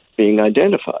being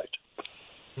identified.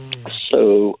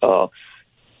 So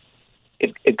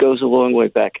it goes a long way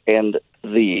back, and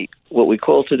what we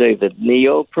call today the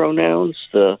neo-pronouns,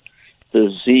 the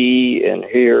Z and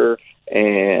here,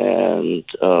 and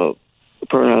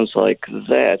pronouns like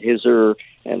that, his, her,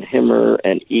 and himmer,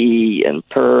 and e, and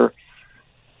per,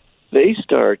 they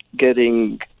start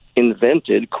getting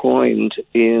invented, coined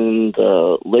in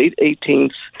the late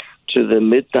 18th to the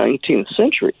mid-19th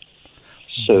century.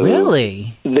 So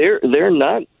really? They're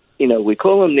not, we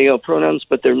call them neo-pronouns,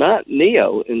 but they're not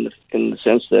neo in the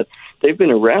sense that they've been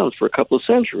around for a couple of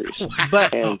centuries.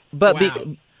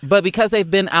 But because they've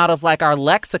been out of like our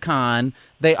lexicon,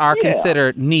 they are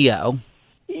considered neo.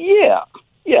 Yeah.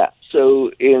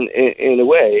 So in a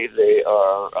way, they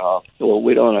are.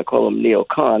 We don't want to call them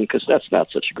neocon because that's not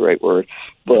such a great word.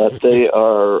 But they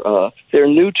are. They're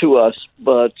new to us,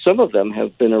 but some of them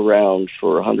have been around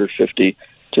for 150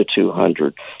 to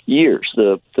 200 years.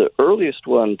 The earliest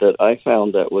one that I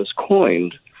found that was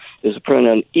coined is the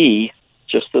pronoun e,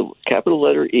 just the capital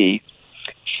letter E,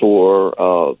 for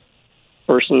a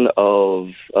person of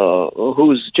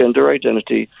whose gender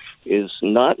identity is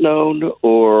not known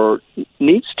or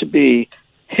needs to be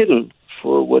hidden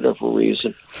for whatever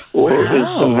reason, or is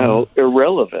somehow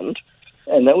irrelevant.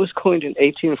 And that was coined in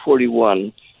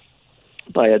 1841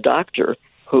 by a doctor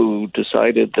who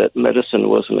decided that medicine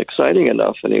wasn't exciting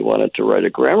enough and he wanted to write a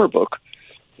grammar book.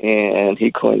 And he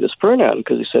coined this pronoun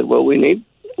because he said, well, we need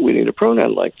a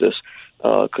pronoun like this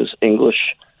because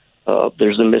English,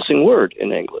 there's a missing word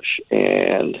in English,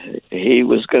 and he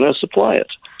was going to supply it.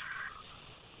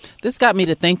 This got me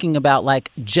to thinking about like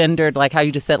gendered, like how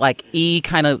you just said, like E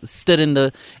kind of stood in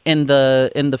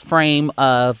the frame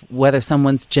of whether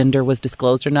someone's gender was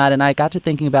disclosed or not. And I got to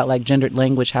thinking about like gendered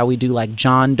language, how we do like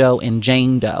John Doe and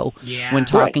Jane Doe when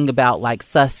talking about like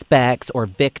suspects or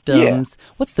victims. Yeah.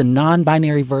 What's the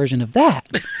non-binary version of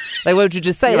that? Like, what would you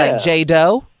just say? Like J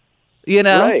Doe?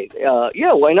 Right.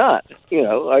 Why not?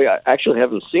 I actually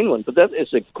haven't seen one, but that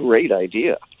is a great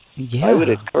idea. Yeah. I would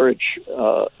encourage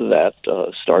that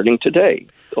starting today,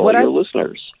 all your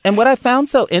listeners. And what I found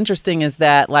so interesting is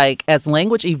that, like, as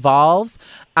language evolves,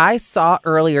 I saw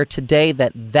earlier today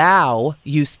that thou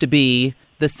used to be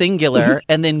the singular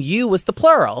and then you was the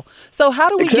plural. So how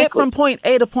do we get from point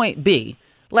A to point B?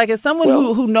 Like, as someone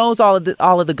who knows all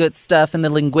of the good stuff and the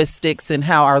linguistics and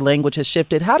how our language has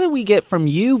shifted, how do we get from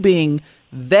you being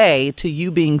they to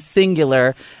you being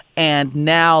singular? And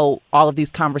now all of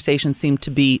these conversations seem to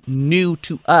be new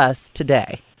to us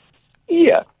today.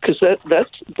 Yeah, because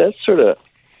that sort of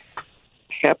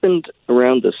happened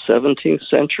around the 17th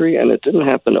century, and it didn't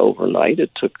happen overnight.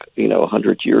 It took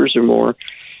 100 years or more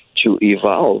to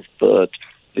evolve. But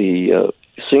the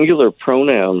singular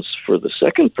pronouns for the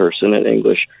second person in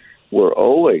English were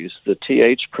always the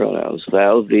TH pronouns,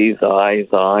 thou, thee, thy,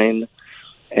 thine,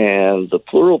 and the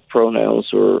plural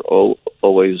pronouns were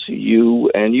always you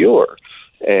and your.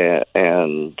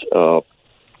 And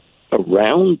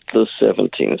around the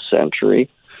 17th century,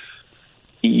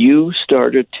 you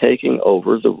started taking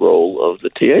over the role of the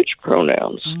TH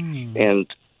pronouns. And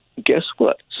guess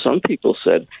what? Some people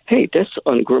said, hey, that's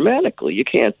ungrammatical. You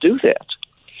can't do that.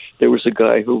 There was a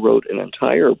guy who wrote an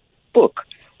entire book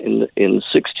in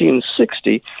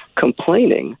 1660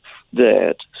 complaining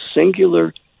that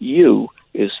singular you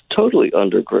is totally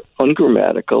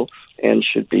ungrammatical and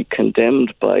should be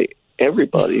condemned by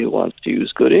everybody who wants to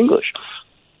use good English.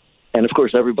 And, of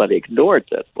course, everybody ignored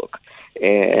that book.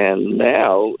 And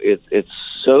now it's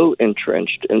so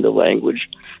entrenched in the language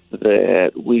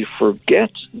that we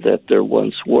forget that there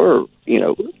once were,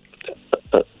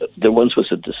 there once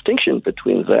was a distinction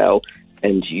between thou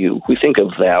and you. We think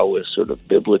of thou as sort of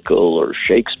biblical or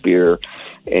Shakespeare,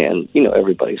 and,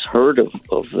 everybody's heard of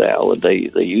thou, and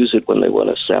they use it when they want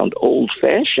to sound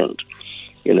old-fashioned,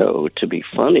 to be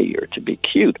funny or to be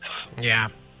cute. Yeah.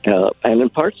 And in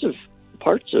parts of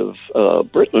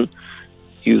Britain,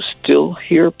 you still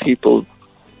hear people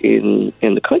in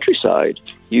the countryside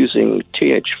using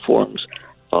TH forms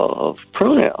of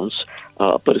pronouns,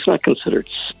 but it's not considered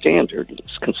standard.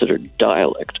 It's considered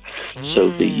dialect. So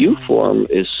the U form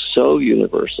is so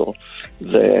universal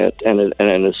that, and it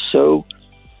is so,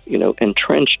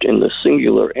 entrenched in the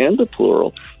singular and the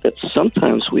plural, that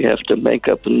sometimes we have to make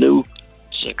up new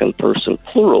second-person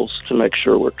plurals to make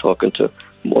sure we're talking to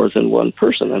more than one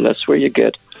person. And that's where you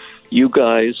get you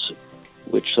guys,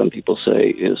 which some people say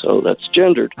is, that's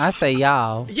gendered. I say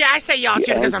y'all. Yeah, I say y'all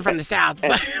too because I'm from the South.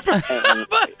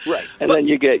 Right. And then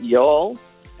you get y'all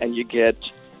and you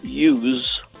get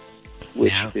yous,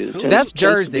 which is... That's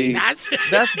Jersey.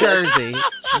 That's Jersey.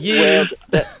 Yous.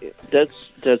 Well,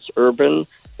 that's urban.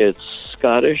 It's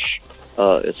Scottish.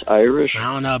 It's Irish.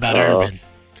 I don't know about urban.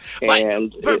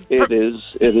 And it is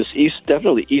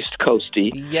definitely East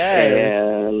Coasty.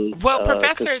 Yes. And, well,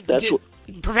 Professor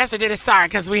Dennis, sorry,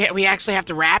 because we actually have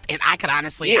to wrap, and I could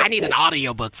honestly, I need an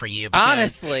audio book for you.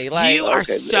 Honestly, you are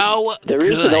so There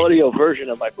good. is an audio version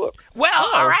of my book. Well,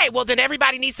 all right. Well, then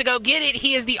everybody needs to go get it.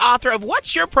 He is the author of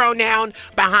What's Your Pronoun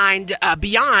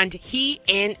Beyond He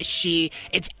and She.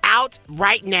 It's out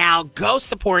right now. Go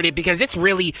support it because it's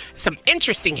really some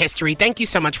interesting history. Thank you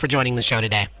so much for joining the show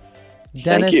today.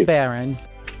 Dennis Barron.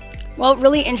 Well,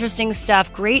 really interesting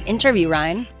stuff. Great interview,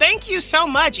 Ryan. Thank you so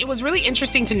much. It was really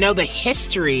interesting to know the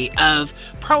history of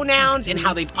pronouns and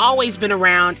how they've always been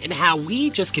around and how we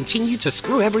just continue to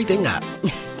screw everything up.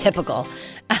 Typical.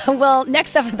 Well,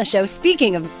 next up on the show,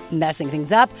 speaking of messing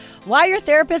things up, why your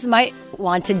therapist might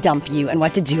want to dump you and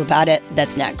what to do about it.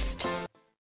 That's next.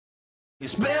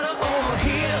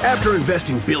 After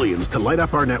investing billions to light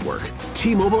up our network,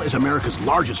 T-Mobile is America's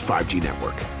largest 5G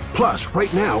network. Plus,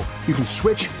 right now, you can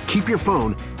switch, keep your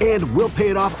phone, and we'll pay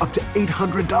it off up to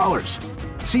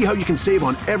 $800. See how you can save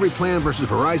on every plan versus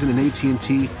Verizon and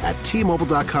AT&T at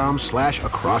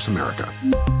T-Mobile.com/across America.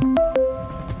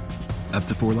 Up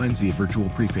to 4 lines via virtual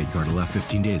prepaid card. Allow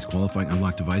 15 days. Qualifying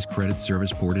unlocked device credit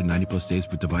service ported 90+ days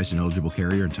with device and eligible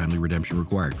carrier and timely redemption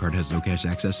required. Card has no cash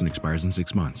access and expires in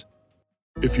 6 months.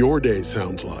 If your day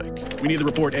sounds like... We need the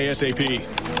report ASAP.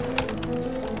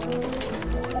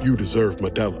 You deserve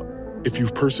Modelo. If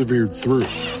you've persevered through...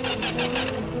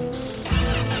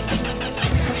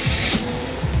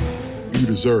 You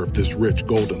deserve this rich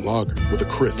golden lager with a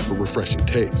crisp but refreshing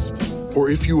taste. Or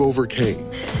if you overcame...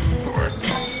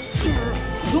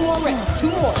 2 more reps, 2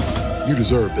 more. You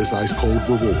deserve this ice-cold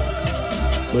reward.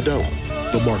 Modelo,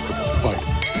 the mark of a fighter.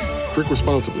 Drink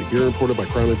responsibly. Beer imported by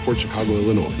Crown Port Chicago,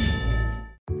 Illinois.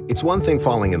 It's one thing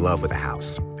falling in love with a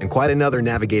house, and quite another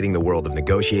navigating the world of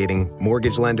negotiating,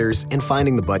 mortgage lenders, and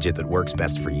finding the budget that works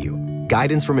best for you.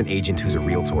 Guidance from an agent who's a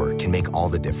Realtor can make all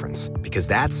the difference, because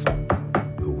that's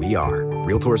who we are.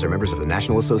 Realtors are members of the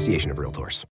National Association of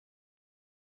Realtors.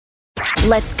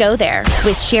 Let's go there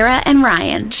with Shira and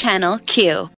Ryan, Channel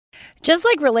Q. Just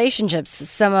like relationships,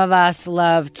 some of us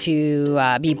love to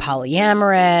be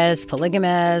polyamorous,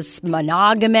 polygamous,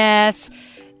 monogamous.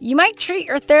 You might treat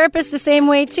your therapist the same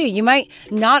way, too. You might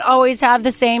not always have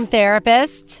the same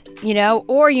therapist,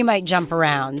 or you might jump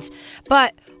around.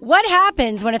 But what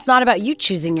happens when it's not about you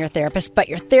choosing your therapist, but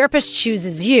your therapist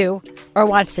chooses you or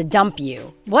wants to dump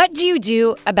you? What do you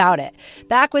do about it?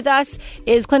 Back with us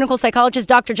is clinical psychologist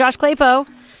Dr. Josh Claypo.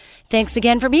 Thanks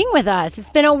again for being with us.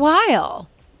 It's been a while.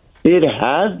 It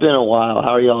has been a while.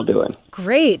 How are y'all doing?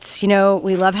 Great.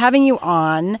 We love having you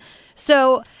on.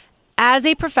 So, as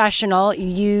a professional,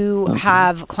 you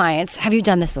have clients. Have you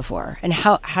done this before? And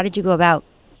how did you go about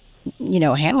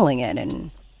handling it.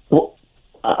 And well,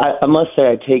 I must say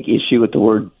I take issue with the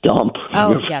word dump.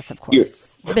 Oh, yes, of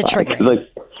course. It's a bit triggering.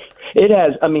 It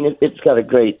has. I mean, it's got a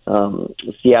great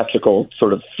theatrical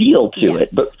sort of feel to it.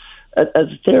 But as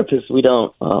therapists, we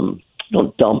don't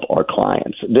dump our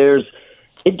clients.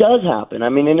 It does happen. I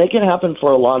mean, and it can happen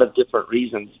for a lot of different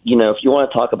reasons. If you want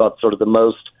to talk about sort of the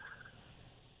most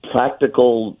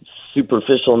practical,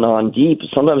 superficial, non-deep,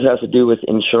 sometimes it has to do with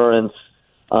insurance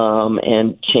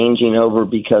and changing over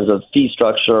because of fee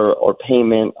structure or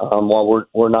payment. While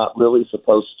we're not really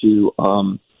supposed to.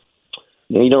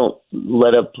 You don't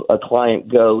let a client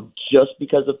go just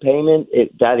because of payment.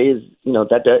 That is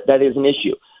an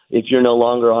issue. If you're no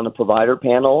longer on a provider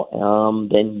panel,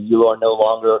 then you are no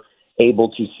longer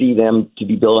able to see them to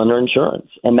be billed under insurance,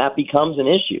 and that becomes an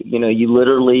issue.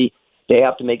 They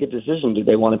have to make a decision: do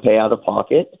they want to pay out of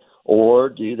pocket, or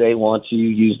do they want to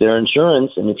use their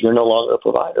insurance? And if you're no longer a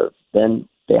provider, then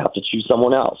they have to choose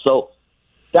someone else. So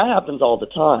that happens all the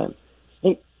time.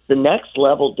 The next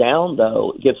level down,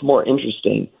 though, gets more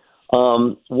interesting.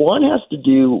 One has to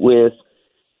do with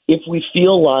if we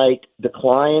feel like the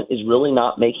client is really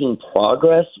not making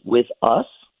progress with us,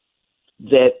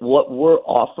 that what we're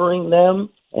offering them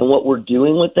and what we're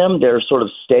doing with them, they're sort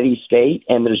of steady state,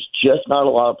 and there's just not a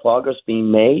lot of progress being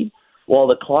made. While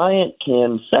the client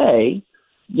can say,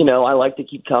 I like to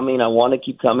keep coming, I want to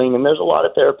keep coming, and there's a lot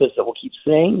of therapists that will keep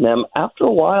saying them. After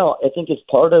a while, I think it's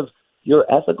part of your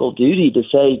ethical duty to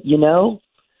say,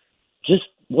 just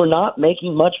we're not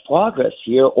making much progress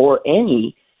here or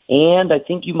any, and I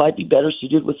think you might be better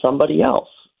suited with somebody else.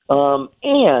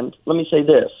 And let me say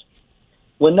this.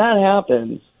 When that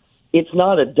happens, it's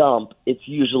not a dump. It's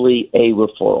usually a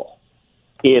referral.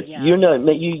 If we're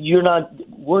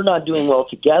not doing well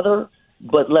together,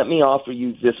 but let me offer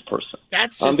you this person. That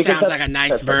just sounds like a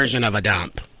nice version of a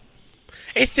dump.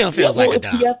 It still feels like a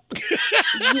dump. It's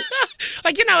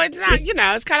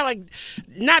not, it's kind of like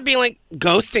not being like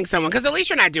ghosting someone, because at least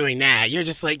you're not doing that. You're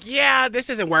just like, yeah, this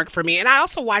doesn't work for me. And I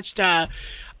also watched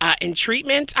In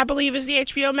Treatment, I believe is the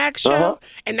HBO Max show.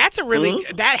 And that's a really,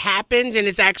 that happens, and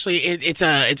it's actually, it's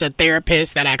a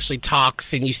therapist that actually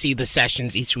talks, and you see the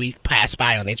sessions each week pass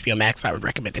by on HBO Max. I would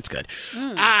recommend. It's good.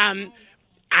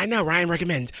 I know, Ryan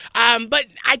recommends. But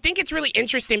I think it's really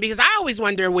interesting because I always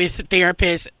wonder with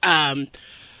therapists,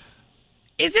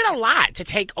 is it a lot to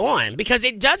take on? Because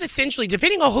it does essentially,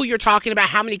 depending on who you're talking about,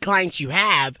 how many clients you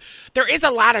have, there is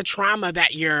a lot of trauma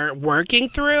that you're working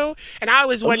through. And I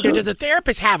always wonder, does a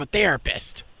therapist have a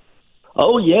therapist?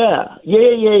 Oh, yeah.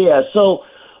 Yeah. So,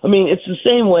 I mean, it's the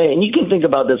same way, and you can think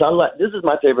about this. This is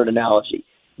my favorite analogy.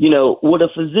 Would a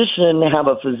physician have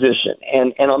a physician?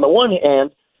 And on the one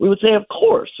hand, we would say, of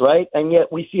course, right? And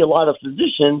yet we see a lot of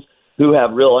physicians who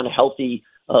have real unhealthy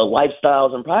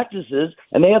lifestyles and practices,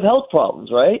 and they have health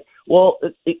problems, right? Well,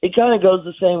 it kind of goes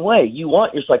the same way. You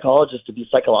want your psychologist to be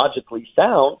psychologically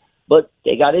sound, but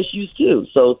they got issues too.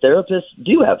 So therapists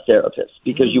do have therapists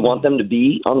because you want them to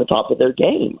be on the top of their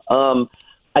game.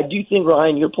 I do think,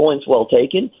 Ryan, your point's well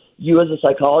taken. You as a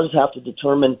psychologist have to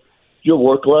determine your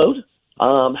workload.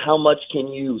 How much can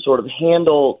you sort of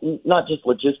handle, not just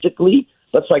logistically,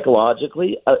 but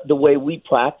psychologically. The way we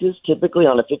practice, typically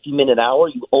on a 50-minute hour,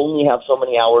 you only have so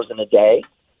many hours in a day.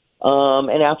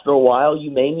 And after a while,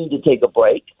 you may need to take a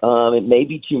break. It may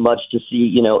be too much to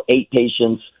see, 8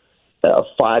 patients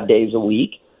 5 days a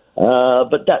week.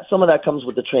 But some of that comes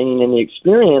with the training and the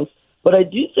experience. But I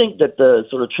do think that the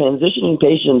sort of transitioning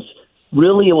patients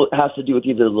really has to do with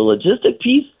either the logistic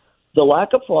piece, the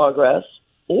lack of progress,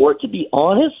 or, to be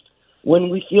honest, when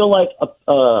we feel like a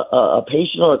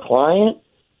patient or a client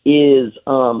is,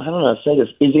 I don't know how to say this,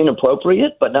 is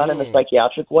inappropriate, but not in a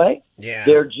psychiatric way. Yeah.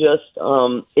 They're just,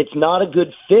 it's not a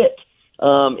good fit.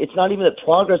 It's not even that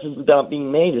progress is not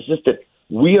being made. It's just that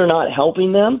we are not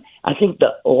helping them. I think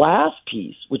the last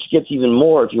piece, which gets even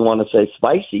more, if you want to say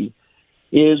spicy,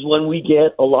 is when we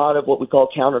get a lot of what we call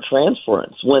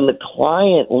countertransference. When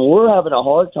we're having a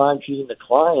hard time treating the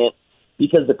client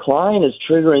because the client is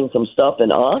triggering some stuff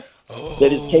in us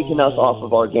that is taking us off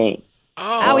of our game.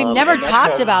 Oh, we've never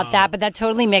talked about that, but that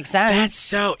totally makes sense. That's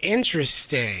so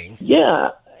interesting.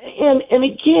 Yeah, and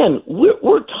again,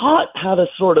 we're taught how to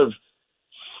sort of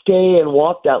stay and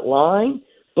walk that line.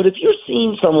 But if you're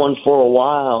seeing someone for a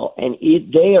while and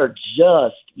they are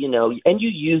just, and you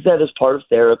use that as part of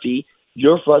therapy,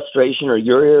 your frustration or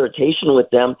your irritation with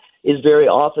them is very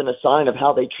often a sign of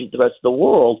how they treat the rest of the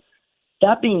world.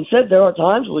 That being said, there are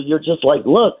times where you're just like,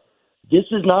 look, this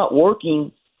is not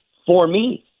working for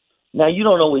me. Now, you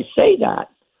don't always say that,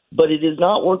 but it is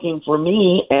not working for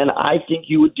me, and I think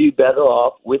you would do better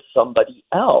off with somebody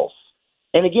else.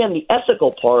 And again, the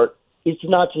ethical part it's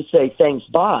not to say thanks,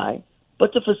 bye,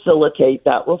 but to facilitate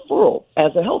that referral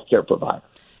as a healthcare provider.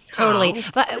 Totally. Oh,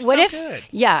 But what if,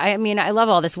 I mean, I love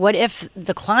all this. What if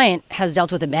the client has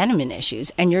dealt with abandonment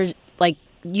issues and you're like,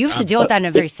 you have to deal with that in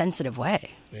a very sensitive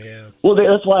way. Yeah. Well,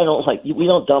 that's why I don't we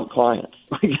don't dump clients.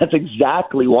 That's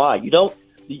exactly why.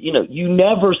 You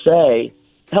never say,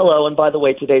 hello, and by the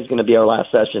way, today's going to be our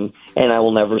last session, and I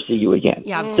will never see you again.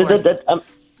 Yeah, of course.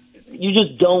 You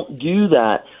just don't do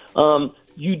that.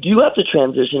 You do have to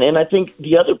transition, and I think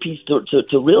the other piece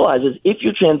to realize is if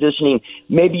you're transitioning,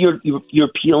 maybe you're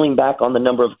peeling back on the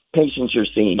number of patients you're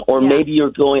seeing, or maybe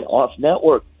you're going off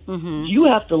network. Mm-hmm. You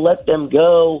have to let them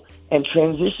go and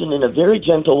transition in a very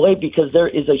gentle way because there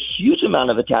is a huge amount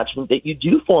of attachment that you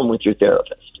do form with your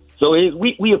therapist. So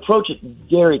we approach it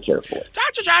very carefully.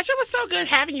 Dr. Josh, it was so good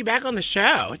having you back on the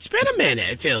show. It's been a minute,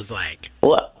 it feels like.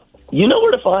 Well, you know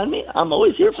where to find me. I'm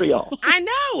always here for y'all. I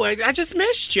know. I just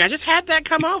missed you. I just had that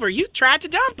come over. You tried to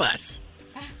dump us.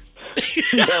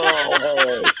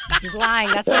 No, He's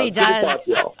lying. That's what he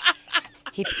does.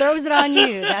 He throws it on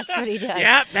you. That's what he does.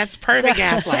 Yep, that's perfect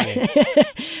gaslighting.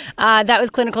 That was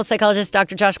clinical psychologist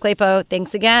Dr. Josh Claypo.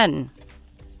 Thanks again.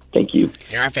 Thank you.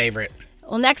 You're our favorite.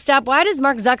 Well, next up, why does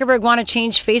Mark Zuckerberg want to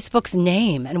change Facebook's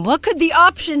name? And what could the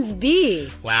options be?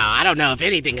 Wow, I don't know if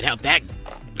anything could help that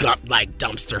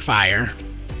dumpster fire.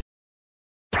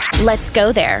 Let's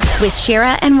go there with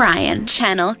Shira and Ryan,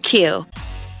 Channel Q.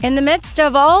 In the midst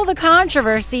of all the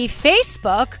controversy,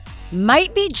 Facebook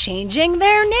might be changing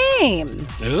their name.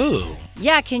 Ooh.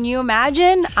 Yeah, can you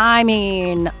imagine? I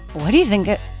mean, what do you think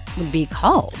it would be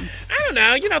called? I don't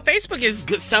know. Facebook is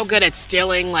so good at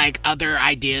stealing other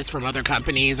ideas from other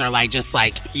companies, or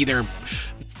either,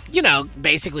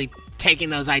 basically taking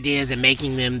those ideas and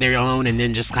making them their own, and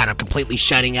then just kind of completely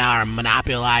shutting out or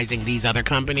monopolizing these other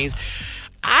companies.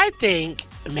 I think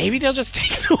maybe they'll just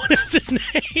take someone else's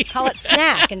name. Call it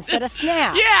Snack instead of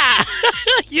Snap. Yeah.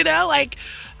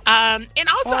 And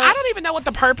also, I don't even know what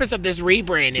the purpose of this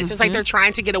rebrand is. It's like they're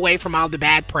trying to get away from all the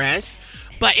bad press,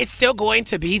 but it's still going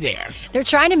to be there. They're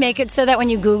trying to make it so that when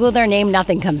you Google their name,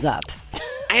 nothing comes up.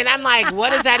 And I'm like, what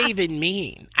does that even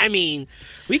mean? I mean,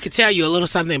 we could tell you a little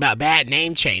something about bad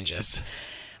name changes.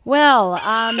 Well,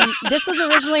 this was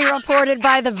originally reported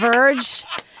by The Verge,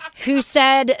 who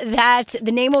said that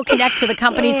the name will connect to the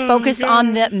company's focus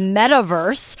on the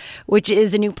metaverse, which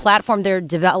is a new platform. They're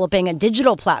developing a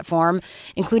digital platform,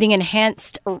 including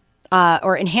enhanced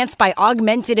by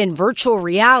augmented and virtual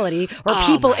reality, where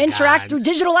people interact through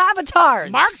digital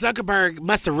avatars. Mark Zuckerberg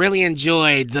must have really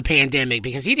enjoyed the pandemic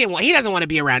because he doesn't want to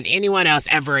be around anyone else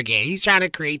ever again. He's trying to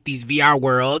create these VR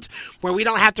worlds where we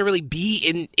don't have to really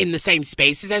be in the same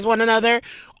spaces as one another.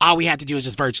 All we have to do is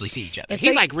just virtually see each other.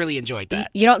 He really enjoyed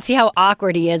that. You don't see how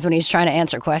awkward he is when he's trying to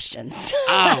answer questions.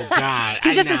 Oh, God.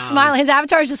 He just is smiling. His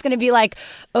avatar is just going to be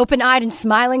open-eyed and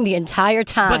smiling the entire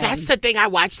time. But that's the thing. I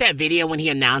watched that video when he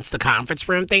announced the conference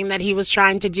room thing that he was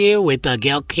trying to do with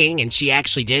Gayle King, and she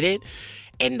actually did it.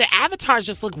 And the avatars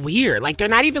just look weird. They're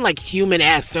not even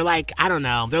human-esque. They're I don't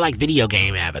know. They're video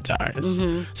game avatars.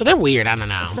 Mm-hmm. So they're weird. I don't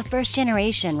know. It's the first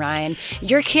generation, Ryan.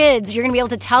 Your kids, you're going to be able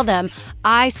to tell them,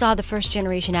 I saw the first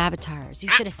generation avatars. You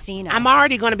should have seen us. I'm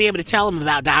already going to be able to tell them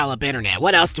about dial-up internet.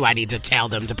 What else do I need to tell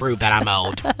them to prove that I'm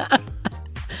old?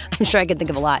 I'm sure I could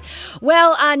think of a lot.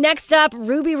 Well, next up,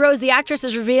 Ruby Rose, the actress,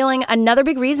 is revealing another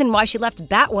big reason why she left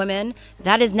Batwoman.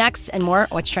 That is next and more.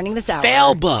 What's trending this hour?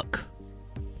 Failbook.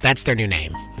 That's their new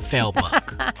name.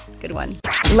 Failbook. Good one.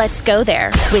 Let's go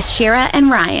there with Shira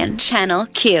and Ryan, Channel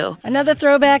Q. Another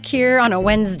throwback here on a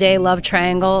Wednesday love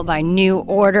triangle by New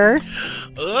Order.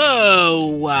 Oh,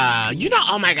 wow.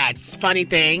 Oh my God, funny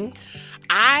thing.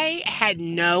 I had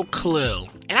no clue,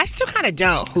 and I still kind of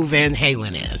don't, who Van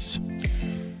Halen is.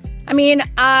 I mean,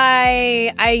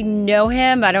 I know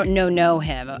him. I don't know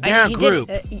him. They're a group.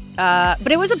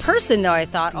 But it was a person, though, I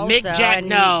thought, also.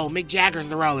 Mick Jagger's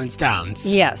the Rolling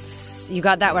Stones. Yes, you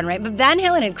got that one right. But Van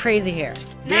Halen had crazy hair.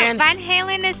 Van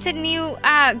Halen is a new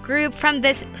group from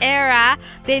this era.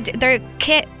 They're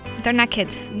not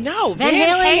kids. No, Van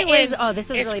Halen is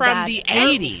really from bad. the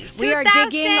 80s. We are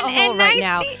digging a hole right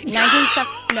now.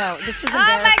 No, this is embarrassing.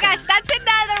 Oh my gosh, that's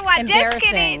another one. Embarrassing. Just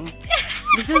kidding.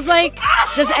 This is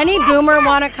does any boomer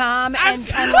want to come and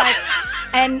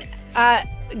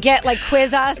get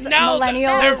quiz us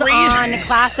millennials on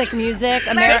classic music?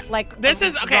 This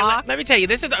is okay. Let me tell you.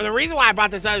 This is the reason why I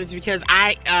brought this up is because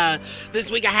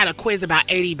this week I had a quiz about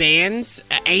 80s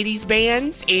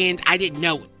bands, and I didn't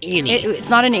know any. It's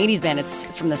not an 80s band. It's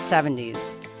from the 70s.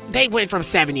 They went from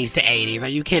 70s to 80s. Are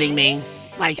you kidding me?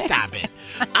 Stop it.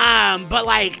 But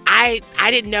I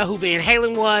didn't know who Van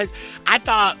Halen was. I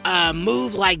thought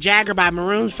Move Like Jagger by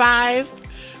Maroon 5.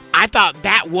 I thought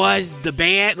that was the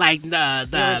band, like the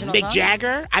Mick song?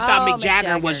 Jagger. I thought Oh, Mick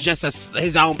Jagger was just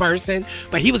his own person,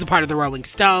 but he was a part of the Rolling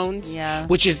Stones. Yeah.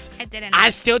 Which is, I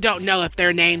still don't know if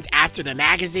they're named after the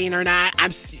magazine or not.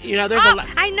 There's a lot.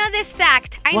 I know this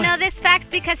fact. I know this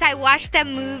fact because I watched the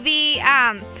movie.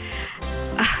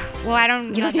 Well, I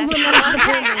don't know. I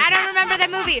don't remember the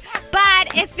movie,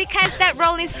 but it's because that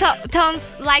Rolling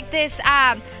Stones like this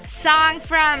song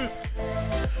from.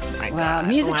 Wow,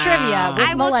 music trivia with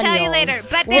I will millennials. tell you later,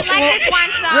 but they like this one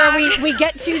song. Where we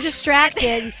get too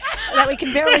distracted that we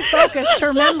can barely focus to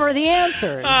remember the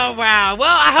answers. Oh, wow.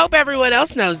 Well, I hope everyone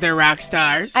else knows they're rock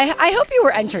stars. I hope you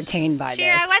were entertained by Sure,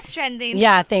 this. I was trending.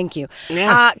 Yeah, thank you.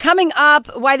 Yeah. Coming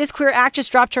up, why this queer actress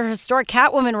dropped her historic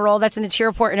Catwoman role. That's in the T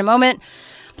Report in a moment.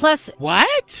 Plus...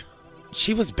 What?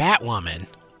 She was Batwoman.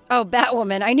 Oh,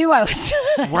 Batwoman. I knew I was...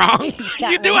 Wrong?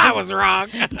 You knew I was wrong.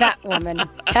 Batwoman.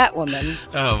 Catwoman.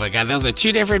 Oh, my God. Those are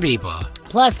two different people.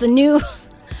 Plus, the new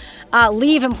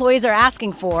leave employees are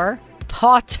asking for,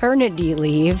 paternity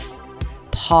leave.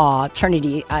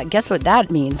 Paternity. Guess what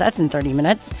that means? That's in 30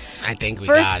 minutes. I think we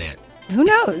First, got it. Who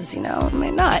knows?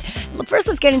 Might not. First,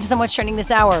 let's get into what's trending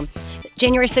this hour.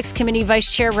 January 6th Committee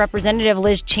Vice Chair Representative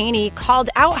Liz Cheney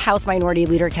called out House Minority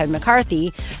Leader Kevin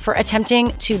McCarthy for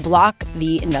attempting to block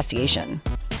the investigation.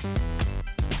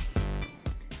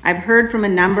 I've heard from a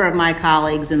number of my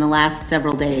colleagues in the last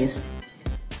several days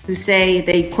who say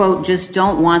they, quote, just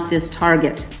don't want this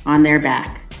target on their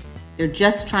back. They're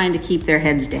just trying to keep their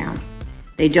heads down.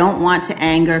 They don't want to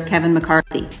anger Kevin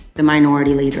McCarthy, the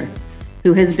minority leader,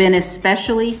 who has been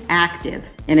especially active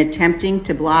in attempting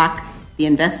to block the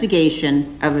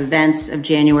investigation of events of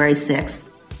January 6th,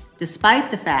 despite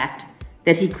the fact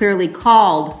that he clearly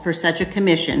called for such a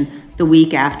commission the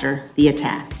week after the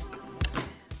attack.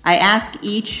 I ask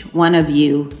each one of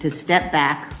you to step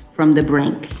back from the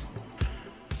brink.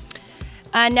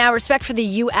 Now, respect for the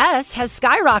U.S. has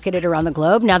skyrocketed around the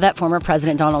globe now that former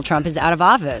President Donald Trump is out of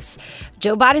office.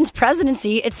 Joe Biden's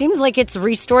presidency, it seems like it's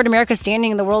restored America's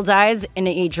standing in the world's eyes in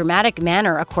a dramatic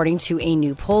manner, according to a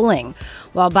new polling.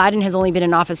 While Biden has only been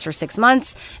in office for 6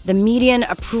 months, the median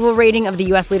approval rating of the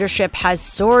U.S. leadership has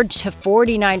soared to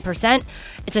 49%.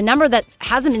 It's a number that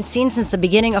hasn't been seen since the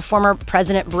beginning of former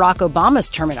President Barack Obama's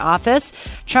term in office.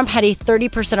 Trump had a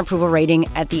 30% approval rating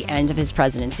at the end of his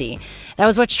presidency. That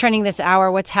was what's trending this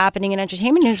hour. What's happening in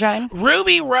entertainment news, Ryan?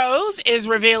 Ruby Rose is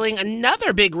revealing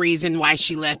another big reason why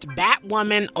she left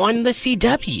Batwoman on the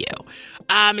CW.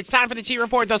 It's time for the T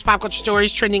Report, those pop culture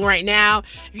stories trending right now.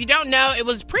 If you don't know, it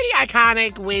was pretty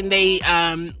iconic when they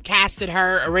casted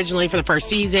her originally for the first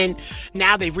season.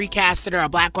 Now they've recasted her. A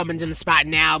black woman's in the spot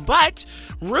now. But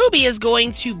Ruby is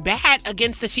going to bat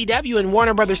against the CW and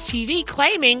Warner Brothers TV,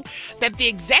 claiming that the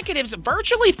executives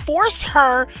virtually forced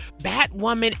her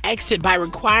Batwoman exit by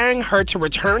requiring her to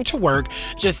return to work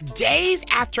just days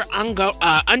after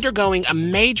undergoing a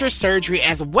major surgery,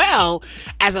 as well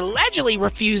as allegedly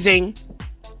refusing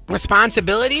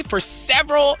responsibility for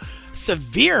several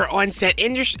severe onset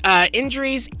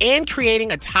injuries and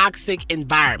creating a toxic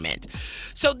environment.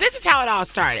 So this is how it all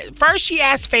started. First, she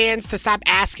asked fans to stop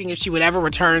asking if she would ever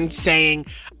return, saying,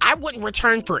 "I wouldn't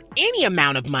return for any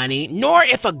amount of money, nor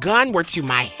if a gun were to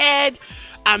my head."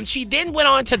 She then went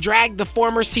on to drag the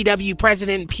former CW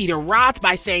president Peter Roth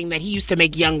by saying that he used to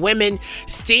make young women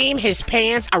steam his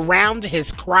pants around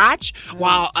his crotch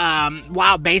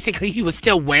while basically he was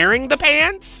still wearing the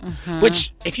pants.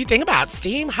 Which, if you think about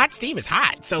hot steam is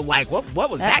hot. So like, what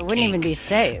was that? That wouldn't even be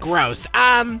safe. Gross.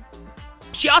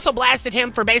 She also blasted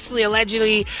him for basically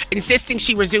allegedly insisting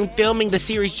she resumed filming the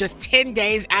series just 10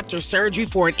 days after surgery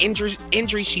for an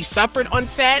injury she suffered on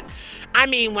set. I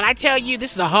mean, when I tell you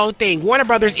this is a whole thing, Warner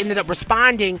Brothers ended up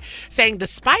responding, saying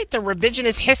despite the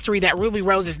revisionist history that Ruby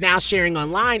Rose is now sharing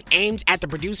online aimed at the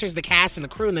producers, the cast, and the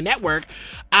crew and the network,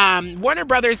 Warner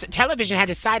Brothers Television had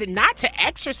decided not to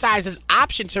exercise its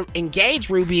option to engage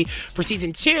Ruby for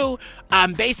season 2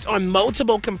 based on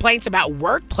multiple complaints about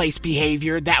workplace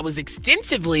behavior that was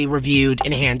extensively reviewed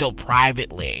and handled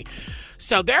privately.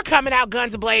 So they're coming out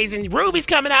guns a-blazing. Ruby's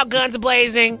coming out guns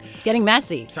a-blazing. It's getting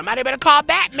messy. Somebody better call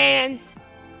Batman.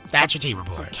 That's your T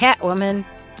Report. Catwoman.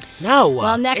 No.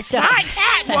 Well, next up. It's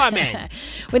not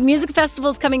Catwoman. With music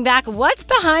festivals coming back, what's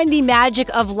behind the magic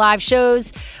of live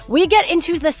shows? We get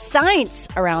into the science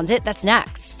around it. That's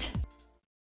next.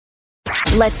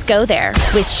 Let's go there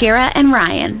with Shira and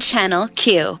Ryan, Channel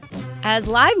Q. As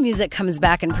live music comes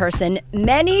back in person,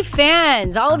 many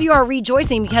fans, all of you are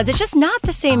rejoicing because it's just not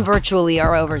the same virtually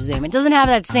or over Zoom. It doesn't have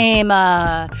that same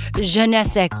je ne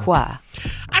sais quoi.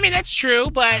 I mean, that's true,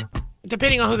 but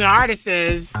depending on who the artist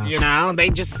is, they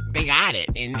got it.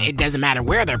 And it doesn't matter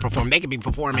where they're performing. They could be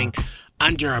performing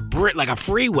under like a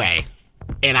freeway,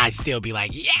 and I'd still be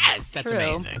like, yes, that's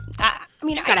amazing. I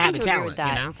mean, Just I gotta have tend the to agree talent, with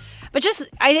that. you know? But just,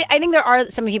 I think there are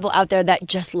some people out there that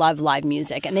just love live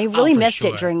music, and they really for missed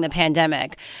sure. it during the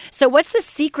pandemic. So what's the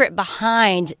secret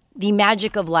behind the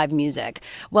magic of live music?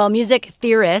 Well, music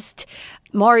theorist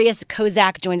Marius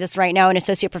Kozak joins us right now, an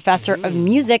associate professor of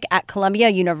music at Columbia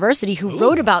University, who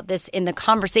wrote about this in The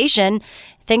Conversation.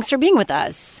 Thanks for being with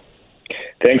us.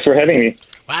 Thanks for having me.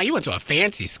 Wow, you went to a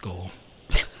fancy school.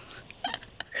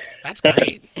 That's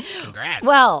great. Congrats.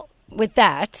 Well, with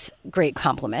that, great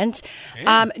compliment.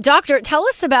 Doctor, tell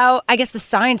us about, I guess, the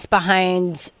science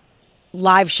behind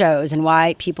live shows and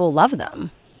why people love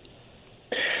them.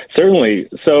 Certainly.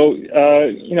 So,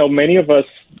 many of us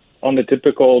on the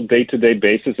typical day-to-day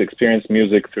basis experience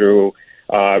music through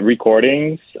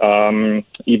recordings.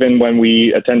 Even when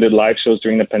we attended live shows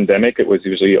during the pandemic, it was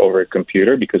usually over a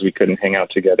computer because we couldn't hang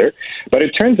out together. But it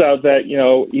turns out that,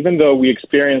 even though we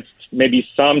experienced maybe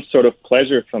some sort of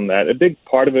pleasure from that, a big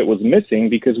part of it was missing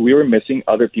because we were missing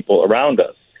other people around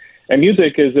us. And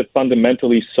music is a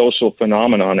fundamentally social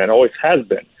phenomenon and always has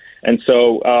been. And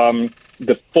so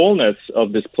the fullness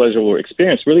of this pleasurable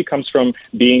experience really comes from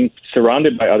being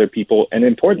surrounded by other people and,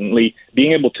 importantly,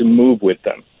 being able to move with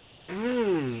them.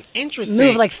 Interesting.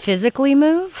 Move, like physically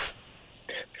move?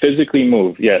 Physically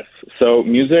move, yes. So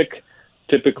music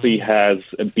typically has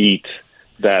a beat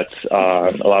that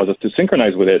allows us to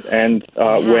synchronize with it. And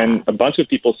when a bunch of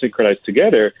people synchronize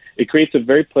together, it creates a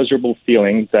very pleasurable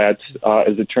feeling that,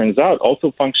 as it turns out,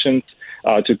 also functions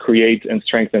to create and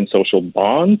strengthen social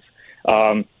bonds.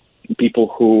 People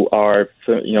who are,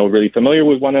 really familiar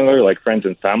with one another, like friends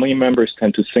and family members,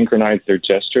 tend to synchronize their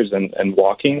gestures and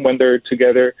walking when they're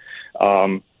together.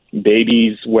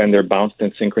 Babies, when they're bounced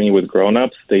in synchrony with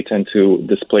grown-ups, they tend to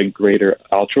display greater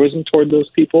altruism toward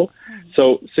those people.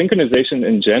 So synchronization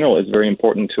in general is very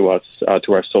important to us,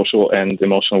 to our social and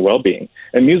emotional well-being.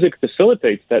 And music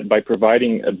facilitates that by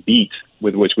providing a beat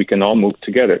with which we can all move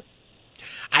together.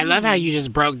 I love how you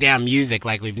just broke down music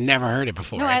like we've never heard it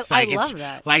before. No, I love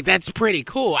that. Like, that's pretty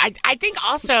cool. I think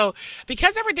also,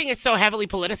 because everything is so heavily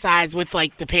politicized with,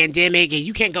 like, the pandemic, and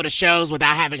you can't go to shows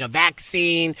without having a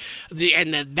vaccine,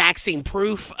 and the vaccine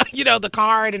proof, the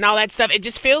card and all that stuff, it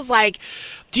just feels like,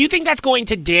 do you think that's going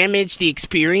to damage the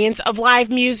experience of live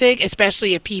music,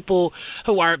 especially if people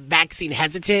who are vaccine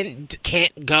hesitant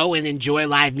can't go and enjoy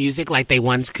live music like they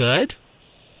once could?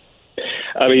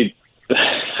 I mean,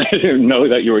 I didn't know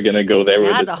that you were going to go there with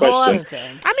this question. That's a whole other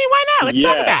thing. I mean, why not? Let's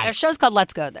talk about it. Our show's called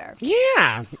Let's Go There.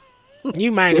 Yeah.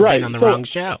 You might have been on the wrong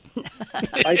show.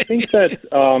 I think that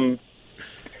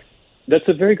that's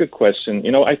a very good question.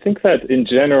 I think that in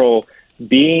general,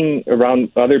 being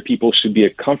around other people should be a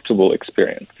comfortable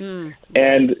experience.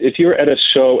 And if you're at a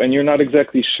show and you're not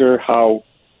exactly sure how,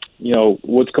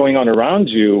 what's going on around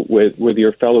you with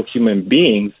your fellow human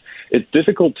beings, it's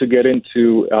difficult to get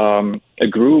into a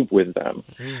groove with them.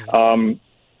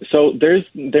 So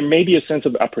there may be a sense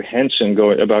of apprehension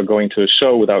about going to a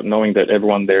show without knowing that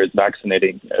everyone there is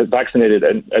vaccinated,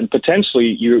 and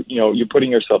potentially you're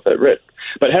putting yourself at risk.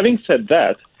 But having said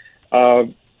that,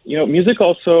 music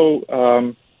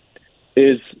also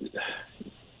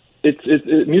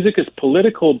music is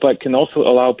political, but can also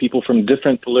allow people from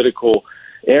different political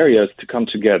areas to come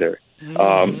together.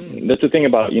 That's the thing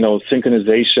about,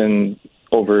 synchronization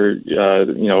over,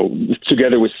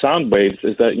 together with sound waves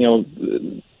is that,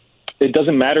 it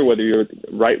doesn't matter whether you're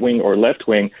right wing or left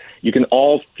wing. You can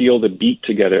all feel the beat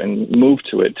together and move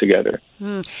to it together.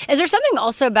 Is there something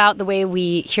also about the way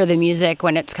we hear the music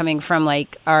when it's coming from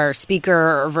like our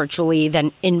speaker or virtually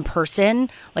than in person,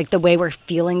 like the way we're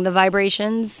feeling the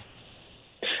vibrations?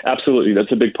 Absolutely.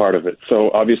 That's a big part of it.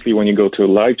 So obviously when you go to a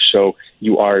live show,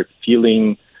 you are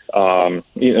feeling,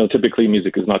 typically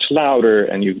music is much louder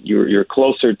and you're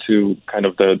closer to kind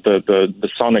of the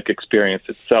sonic experience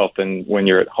itself than when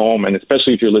you're at home. And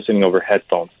especially if you're listening over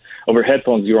headphones. Over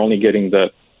headphones, you're only getting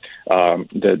the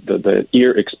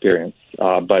ear experience.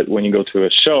 But when you go to a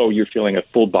show, you're feeling a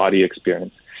full body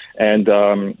experience. And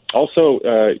also,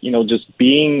 just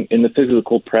being in the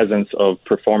physical presence of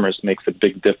performers makes a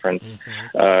big difference.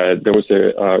 There was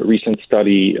a recent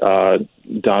study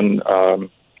done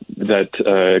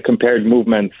that compared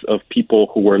movements of people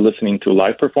who were listening to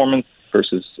live performance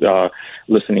versus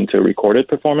listening to a recorded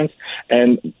performance.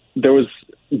 And there was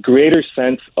greater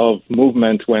sense of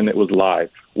movement when it was live,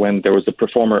 when there was a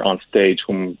performer on stage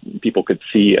whom people could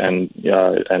see and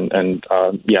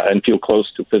feel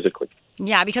close to physically.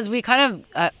 Yeah, because we kind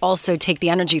of also take the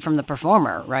energy from the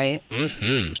performer, right?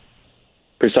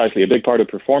 Precisely. A big part of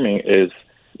performing is,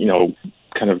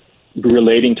 kind of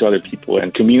relating to other people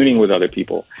and communing with other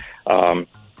people.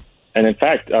 And in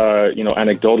fact,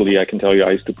 anecdotally, I can tell you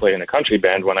I used to play in a country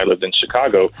band when I lived in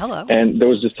Chicago. Hello. And there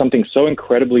was just something so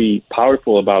incredibly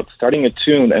powerful about starting a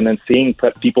tune and then seeing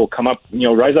people come up,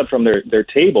 rise up from their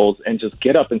tables and just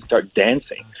get up and start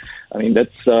dancing. I mean,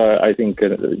 that's, I think,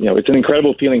 it's an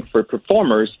incredible feeling for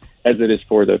performers as it is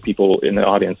for the people in the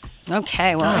audience.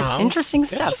 Okay, well, interesting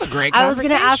stuff. This was a great I was going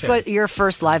to ask conversation. what your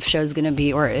first live show is going to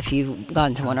be, or if you've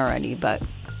gone to one already, but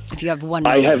if you have one.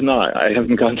 I have not. I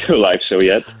haven't gone to a live show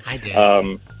yet. I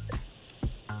did.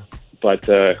 But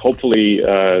hopefully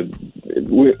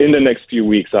in the next few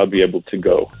weeks, I'll be able to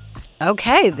go.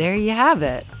 Okay, there you have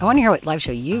it. I want to hear what live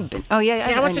show you've been. Oh,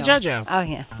 yeah. I went to know. JoJo. Oh,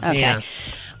 yeah. Okay. Yeah.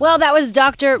 Well, that was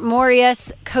Dr.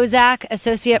 Morius Kozak,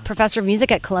 Associate Professor of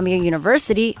Music at Columbia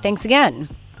University. Thanks again.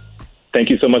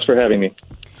 Thank you so much for having me.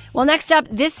 Well, next up,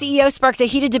 this CEO sparked a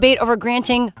heated debate over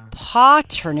granting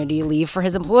paternity leave for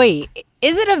his employee.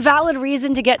 Is it a valid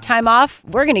reason to get time off?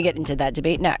 We're going to get into that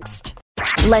debate next.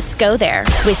 Let's go there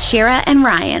with Shira and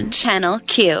Ryan, Channel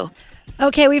Q.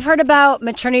 Okay, we've heard about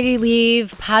maternity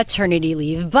leave, paternity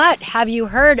leave, but have you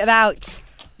heard about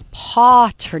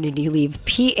paternity leave,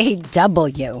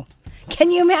 PAW?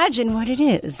 Can you imagine what it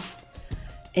is?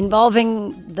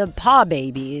 Involving the paw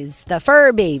babies, the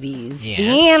fur babies,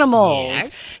 the animals.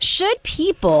 Yes. Should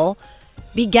employees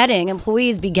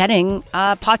be getting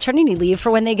paternity leave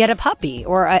for when they get a puppy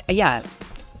or,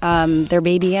 their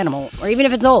baby animal, or even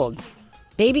if it's old?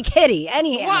 Baby kitty,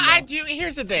 any animal. Well,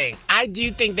 here's the thing. I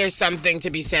do think there's something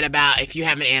to be said about if you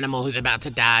have an animal who's about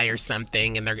to die or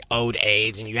something in their old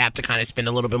age and you have to kind of spend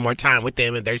a little bit more time with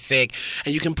them if they're sick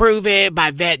and you can prove it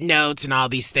by vet notes and all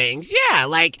these things. Yeah,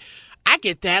 I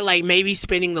get that. Maybe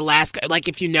spending the last,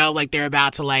 if they're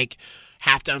about to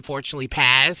have to unfortunately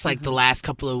pass, the last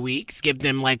couple of weeks, give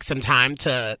them some time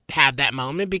to have that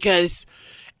moment because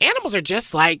animals are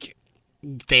just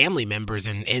family members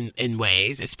in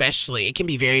ways, especially. It can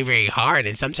be very, very hard,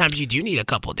 and sometimes you do need a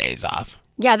couple of days off.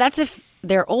 Yeah, that's if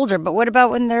they're older, but what about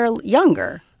when they're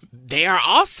younger? They are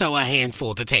also a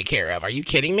handful to take care of. Are you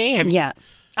kidding me? Yeah,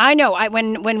 I know.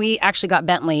 When we actually got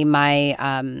Bentley,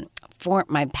 my for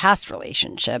my past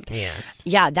relationship. Yes.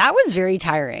 Yeah, that was very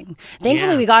tiring.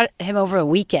 Thankfully, we got him over a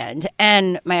weekend,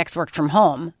 and my ex worked from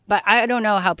home, but I don't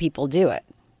know how people do it.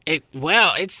 It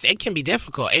can be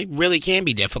difficult. It really can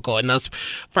be difficult in those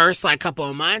first couple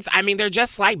of months. I mean, they're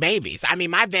just like babies. I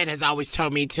mean, my vet has always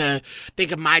told me to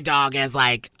think of my dog as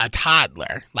a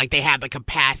toddler. They have the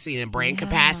capacity and brain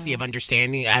capacity of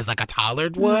understanding as a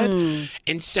toddler would.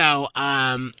 And so,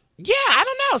 I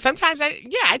don't know. Sometimes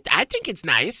I think it's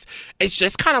nice. It's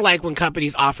just kind of like when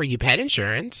companies offer you pet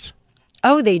insurance.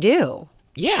 Oh, they do?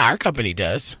 Yeah, our company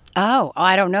does. Oh,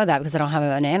 I don't know that because I don't have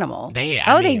an animal.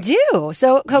 They do.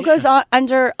 So Coco's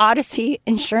under Odyssey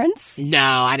Insurance? No,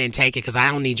 I didn't take it because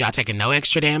I don't need y'all taking no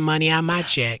extra damn money on my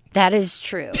check. That is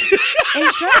true.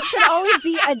 Insurance should always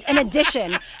be an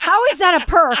addition. How is that a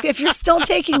perk if you're still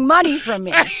taking money from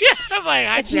me? I'm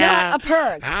it's not a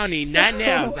perk. I don't need nothing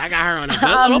else. I got her on a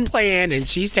good little plan, and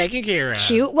she's taken care of.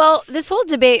 Cute. Well, this whole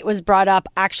debate was brought up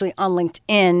actually on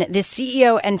LinkedIn. The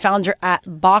CEO and founder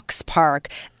at Box Park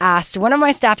asked, one of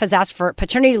my staff has asked for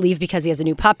paternity leave because he has a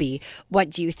new puppy.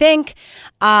 What do you think?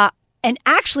 And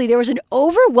actually, there was an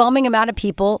overwhelming amount of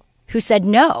people who said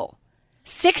no.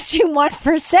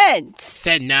 61%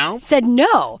 said no.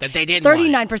 That they didn't.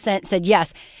 39% said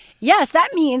yes. Yes, that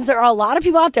means there are a lot of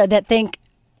people out there that think,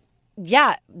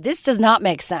 yeah, this does not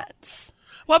make sense.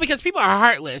 Well, because people are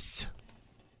heartless.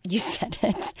 You said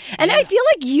it. And I feel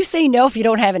like you say no if you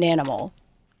don't have an animal.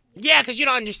 Yeah, because you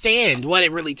don't understand what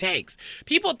it really takes.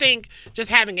 People think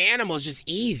just having an animal is just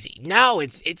easy. No,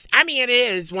 it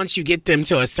is once you get them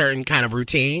to a certain kind of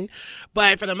routine.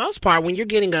 But for the most part, when you're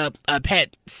getting a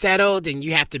pet settled and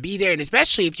you have to be there, and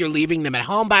especially if you're leaving them at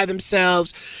home by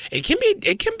themselves, it can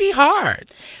be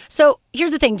hard. So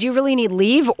here's the thing. Do you really need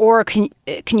leave, or can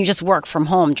you just work from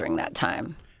home during that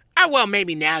time? Well,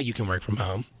 maybe now you can work from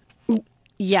home.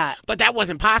 Yeah. But that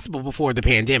wasn't possible before the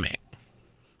pandemic.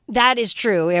 That is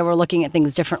true. Yeah, we're looking at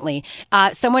things differently.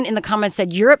 Someone in the comments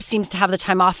said Europe seems to have the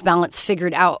time off balance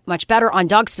figured out much better. On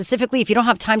dogs specifically, if you don't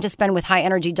have time to spend with high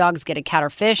energy dogs, get a cat or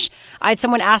fish. I had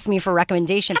someone ask me for a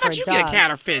recommendation for a dog. How about you get a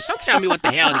cat or fish? Don't tell me what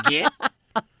the hell to get.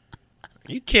 Are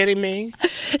you kidding me?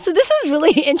 So this is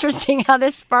really interesting how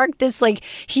this sparked this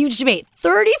huge debate.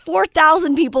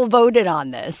 34,000 people voted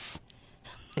on this.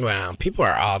 Wow, people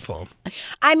are awful.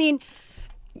 I mean,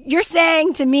 you're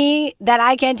saying to me that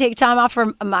I can't take time off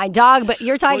for my dog, but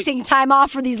you're taking time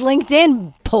off for these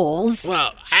LinkedIn polls.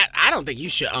 Well, I don't think you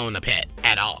should own a pet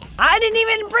at all. I didn't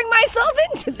even bring myself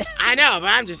into this. I know, but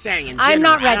I'm just saying in general, I'm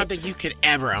not ready. I don't think you could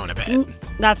ever own a pet.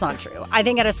 That's not true. I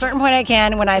think at a certain point I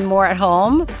can when I'm more at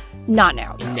home. Not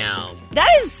now. No. That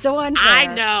is so unfair.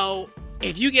 I know.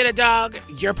 If you get a dog,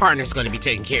 your partner's going to be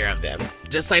taking care of them.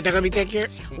 Just like they're going to be taking care.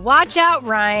 Watch out,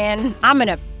 Ryan. I'm going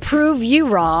to prove you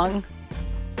wrong.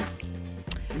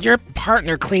 Your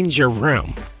partner cleans your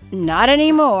room. Not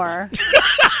anymore.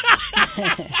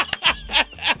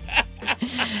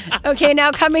 Okay,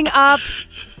 now coming up,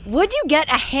 would you get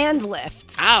a hand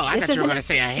lift? Oh, I thought you were going to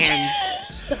say a hand.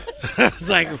 I was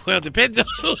like, well, it depends on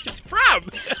who it's from.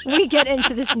 We get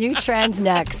into this new trend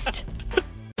next.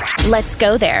 Let's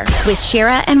go there with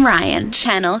Shira and Ryan,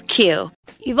 Channel Q.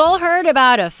 You've all heard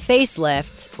about a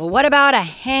facelift. Well, what about a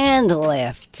hand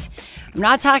lift? I'm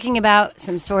not talking about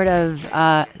some sort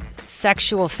of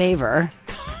sexual favor.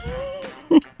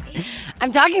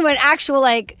 I'm talking about an actual,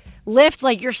 lift,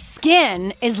 like your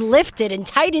skin is lifted and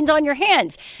tightened on your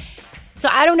hands. So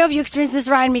I don't know if you experienced this,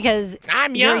 Ryan, because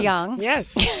you're young.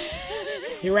 Yes.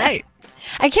 You're right.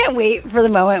 I can't wait for the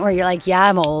moment where you're like, yeah,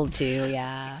 I'm old too,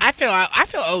 yeah. I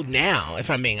feel old now, if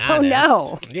I'm being honest. Oh,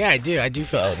 no. Yeah, I do. I do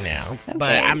feel old now. Okay.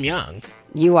 But I'm young.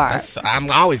 You are.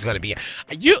 I'm always going to be.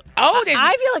 I feel like I'm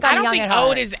young I don't think at heart.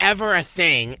 old is ever a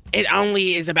thing. It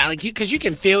only is about, because you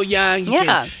can feel young.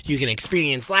 You can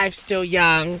experience life still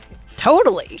young.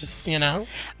 Totally. Just,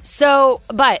 So,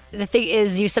 but the thing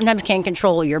is, you sometimes can't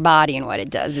control your body and what it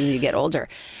does as you get older.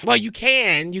 Well, you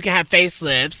can. You can have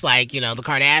facelifts like, the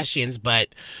Kardashians, but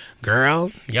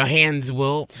girl, your hands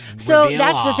will So reveal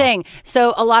that's all. the thing.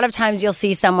 So a lot of times you'll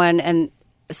see someone and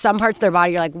some parts of their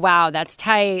body, you're like, wow, that's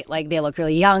tight. Like they look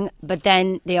really young. But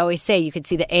then they always say you could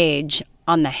see the age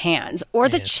on the hands or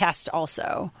the chest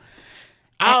also.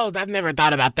 Oh, I've never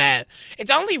thought about that.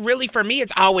 It's only really, for me,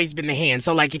 it's always been the hands.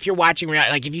 So, if you're watching,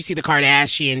 if you see the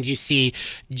Kardashians, you see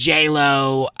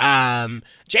J-Lo,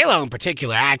 J-Lo in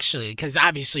particular, actually, because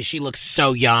obviously she looks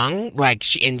so young.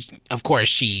 And of course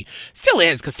she still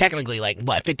is, because technically,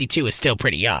 52 is still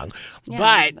pretty young.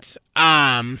 Yeah, but,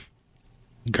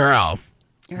 girl,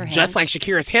 just like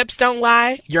Shakira's hips don't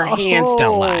lie, your hands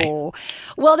don't lie.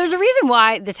 Well, there's a reason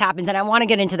why this happens, and I want to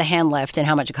get into the hand lift and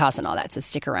how much it costs and all that, so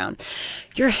stick around.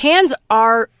 Your hands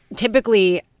are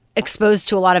typically exposed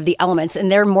to a lot of the elements,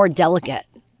 and they're more delicate,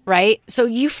 right? So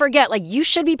you forget, you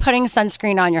should be putting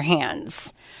sunscreen on your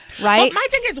hands, right? Well, my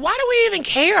thing is, why do we even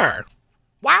care?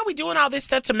 Why are we doing all this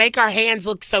stuff to make our hands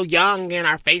look so young and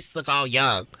our face look all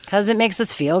young? Because it makes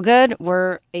us feel good.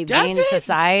 We're a vain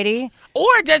society. Or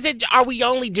are we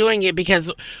only doing it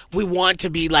because we want to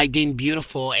be deemed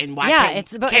beautiful? And why? Yeah,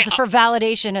 it's for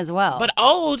validation as well. But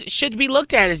old should be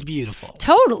looked at as beautiful.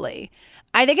 Totally.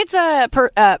 I think it's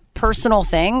a personal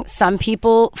thing. Some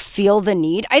people feel the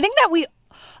need. I think that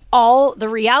the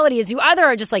reality is you either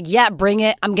are just yeah, bring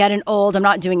it. I'm getting old. I'm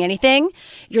not doing anything.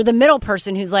 You're the middle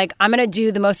person who's I'm going to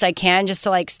do the most I can just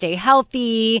to stay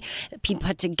healthy, be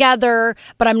put together,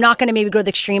 but I'm not going to maybe go to the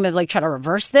extreme of try to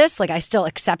reverse this. I still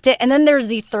accept it. And then there's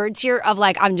the third tier of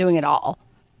I'm doing it all.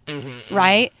 Mm-hmm.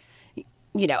 Right?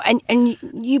 And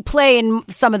you play in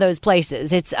some of those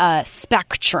places. It's a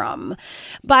spectrum.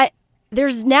 But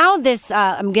there's now this,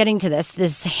 I'm getting to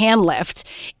this hand lift.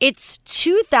 It's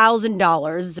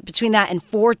 $2,000, between that and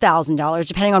 $4,000,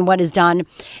 depending on what is done.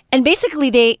 And basically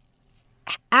they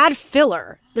add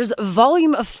filler. There's a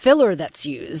volume of filler that's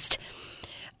used.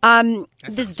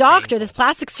 This doctor, this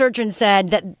plastic surgeon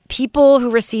said that people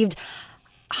who received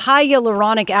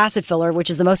hyaluronic acid filler, which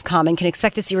is the most common, can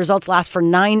expect to see results last for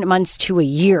 9 months to a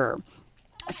year.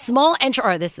 Small entry.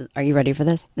 Are you ready for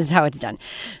this? This is how it's done.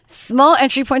 Small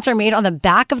entry points are made on the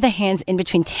back of the hands in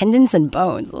between tendons and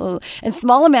bones. And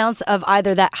small amounts of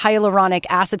either that hyaluronic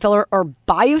acid filler or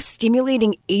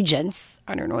biostimulating agents,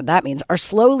 I don't know what that means, are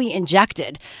slowly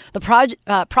injected. The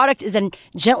product is then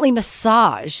gently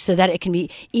massaged so that it can be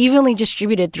evenly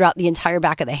distributed throughout the entire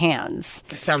back of the hands.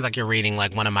 It sounds like you're reading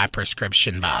one of my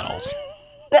prescription bottles.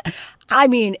 I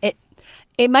mean,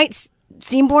 it might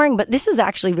seem boring, but this is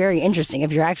actually very interesting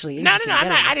if you're actually interested. No,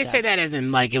 I didn't say that as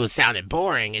in it was sounding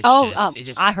boring.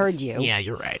 It's I heard you. Yeah,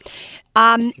 you're right.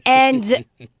 And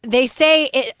they say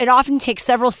it often takes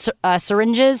several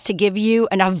syringes to give you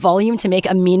enough volume to make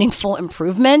a meaningful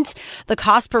improvement. The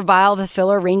cost per vial of the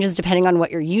filler ranges depending on what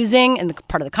you're using and the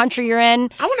part of the country you're in.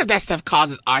 I wonder if that stuff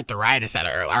causes arthritis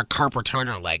or carpal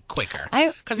tunnel quicker.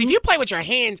 Because if you play with your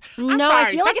hands,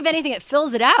 I feel like if anything, it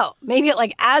fills it out. Maybe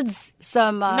it adds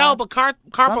some. No, but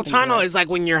carpal tunnel is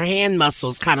when your hand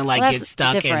muscles kind of get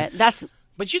stuck. Different.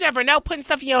 But you never know. Putting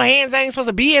stuff in your hands ain't supposed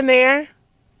to be in there.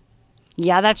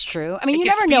 Yeah, that's true. I mean, you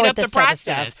never know with this type of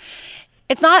stuff.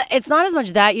 It's not as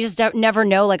much that you just never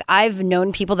know. I've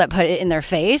known people that put it in their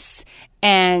face,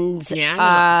 and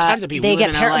tons of people they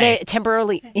get they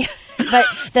temporarily, but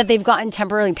that they've gotten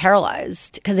temporarily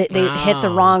paralyzed because they hit the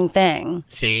wrong thing.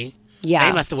 See, Yeah.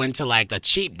 They must have went to like a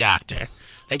cheap doctor.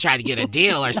 They tried to get a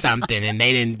deal or something, and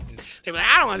they didn't. They were like,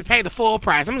 I don't want to pay the full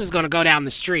price. I'm just going to go down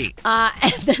the street.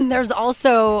 And then there's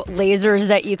also lasers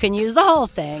that you can use the whole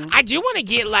thing. I do want to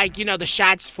get, like, the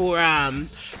shots for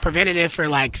preventative for,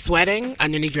 like, sweating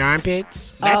underneath your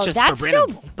armpits. That's just that's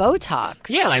preventable. still Botox.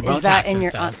 Yeah, like Botox Is that in and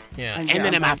your, stuff. Yeah, under and your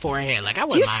then in my armpits? forehead. Like, I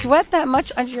wouldn't Do you mind. sweat that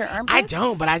much under your armpits? I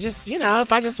don't, but I just,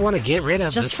 if I just want to get rid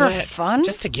of Just the for sweat. fun?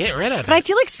 Just to get rid of it. But I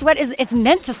feel like sweat it's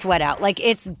meant to sweat out. Like,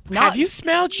 it's not. Have you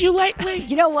smelled you lately?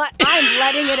 You know what? I'm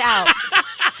letting it out.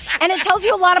 And it tells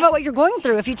you a lot about what you're going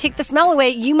through. If you take the smell away,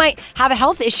 you might have a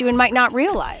health issue and might not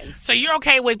realize. So you're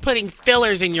okay with putting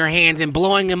fillers in your hands and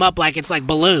blowing them up like it's like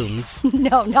balloons?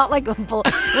 No, not like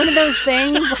one of those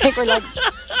things. Like we're like,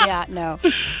 yeah, no.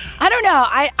 I don't know.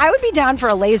 I would be down for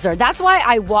a laser. That's why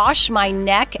I wash my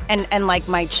neck and like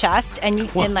my chest and you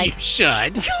You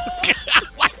should.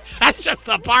 That's just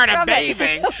a part of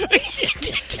bathing.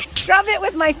 Scrub it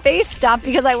with my face stuff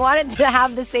because I want it to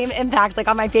have the same impact like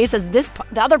on my face as the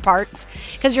other parts,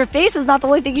 because your face is not the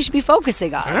only thing you should be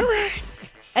focusing on. All right.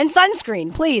 And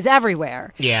sunscreen, please,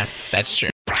 everywhere. Yes, that's true.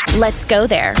 Let's go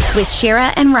there with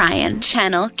Shira and Ryan,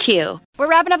 Channel Q. We're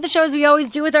wrapping up the show as we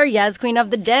always do with our Yes Queen of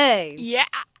the Day.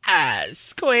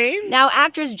 Yes, Queen. Now,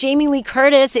 actress Jamie Lee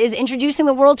Curtis is introducing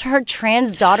the world to her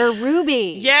trans daughter,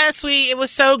 Ruby. Yes, it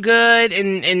was so good.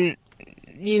 And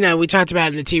we talked about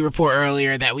in the T Report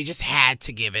earlier that we just had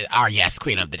to give it our Yes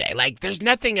Queen of the Day. Like, there's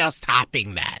nothing else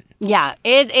topping that. Yeah,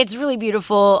 it's really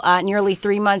beautiful. Nearly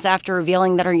 3 months after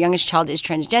revealing that her youngest child is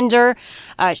transgender,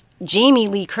 Jamie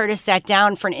Lee Curtis sat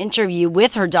down for an interview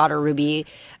with her daughter, Ruby,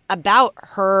 about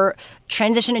her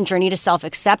transition and journey to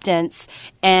self-acceptance.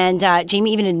 And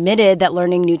Jamie even admitted that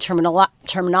learning new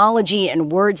terminology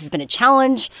and words has been a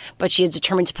challenge, but she is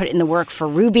determined to put in the work for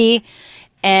Ruby.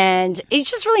 And it's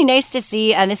just really nice to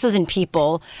see, and this was in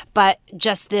People, but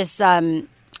just this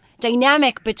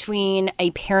dynamic between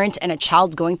a parent and a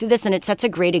child going through this. And it sets a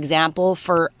great example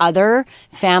for other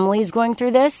families going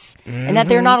through this, and that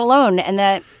they're not alone, and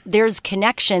that there's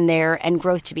connection there and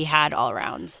growth to be had all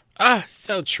around.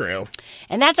 So true.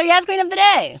 And that's our Yes Queen of the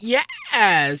Day.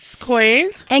 Yes, Queen.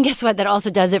 And guess what? That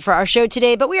also does it for our show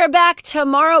today. But we are back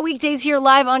tomorrow, weekdays here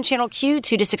live on Channel Q,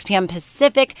 2 to 6 p.m.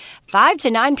 Pacific, 5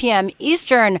 to 9 p.m.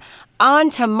 Eastern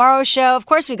on tomorrow's show. Of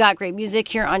course, we got great music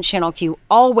here on Channel Q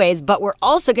always, but we're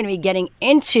also going to be getting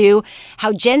into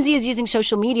how Gen Z is using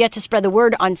social media to spread the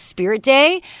word on Spirit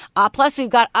Day. Plus,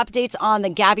 we've got updates on the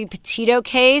Gabby Petito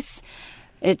case.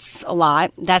 It's a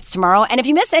lot. That's tomorrow. And if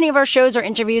you miss any of our shows or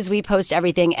interviews, we post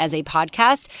everything as a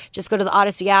podcast. Just go to the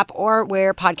Odyssey app or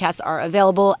where podcasts are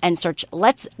available and search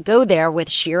Let's Go There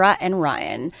with Shira and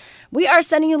Ryan. We are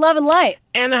sending you love and light.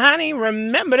 And honey,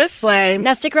 remember to slay.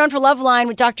 Now stick around for Love Line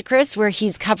with Dr. Chris, where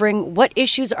he's covering what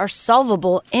issues are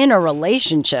solvable in a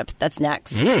relationship. That's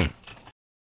next.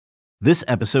 This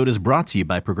episode is brought to you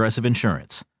by Progressive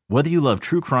Insurance. Whether you love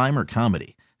true crime or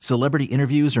comedy, celebrity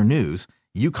interviews or news,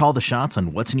 you call the shots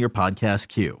on what's in your podcast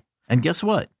queue. And guess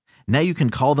what? Now you can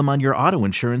call them on your auto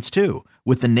insurance too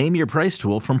with the Name Your Price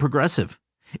tool from Progressive.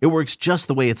 It works just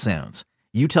the way it sounds.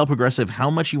 You tell Progressive how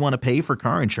much you want to pay for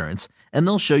car insurance, and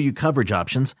they'll show you coverage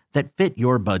options that fit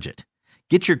your budget.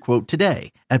 Get your quote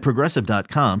today at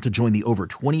Progressive.com to join the over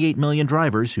 28 million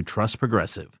drivers who trust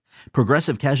Progressive.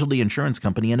 Progressive Casualty Insurance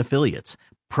Company and Affiliates.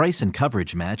 Price and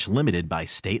coverage match limited by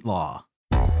state law.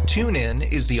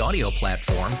 TuneIn is the audio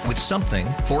platform with something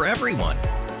for everyone.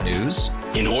 News.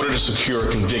 In order to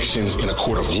secure convictions in a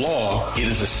court of law, it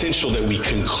is essential that we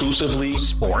conclusively.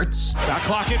 Sports. Shot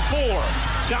clock at 4.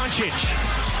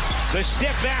 Doncic. The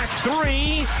step back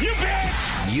 3. You bet.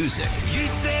 Music. You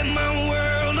set my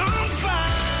world on fire.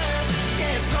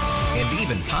 Yes, and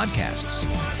even podcasts.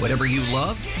 Whatever you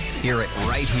love, hear it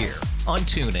right here on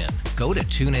TuneIn. Go to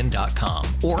TuneIn.com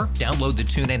or download the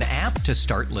TuneIn app to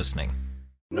start listening.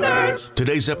 Nerds.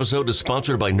 Today's episode is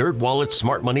sponsored by NerdWallet's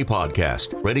Smart Money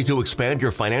Podcast. Ready to expand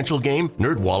your financial game?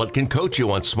 NerdWallet can coach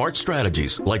you on smart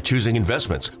strategies like choosing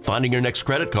investments, finding your next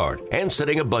credit card, and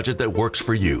setting a budget that works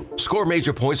for you. Score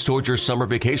major points towards your summer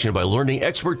vacation by learning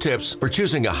expert tips for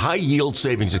choosing a high-yield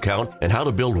savings account and how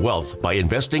to build wealth by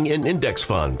investing in index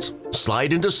funds.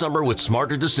 Slide into summer with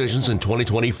smarter decisions in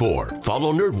 2024.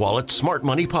 Follow NerdWallet's Smart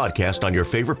Money Podcast on your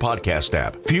favorite podcast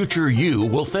app. Future you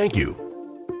will thank you.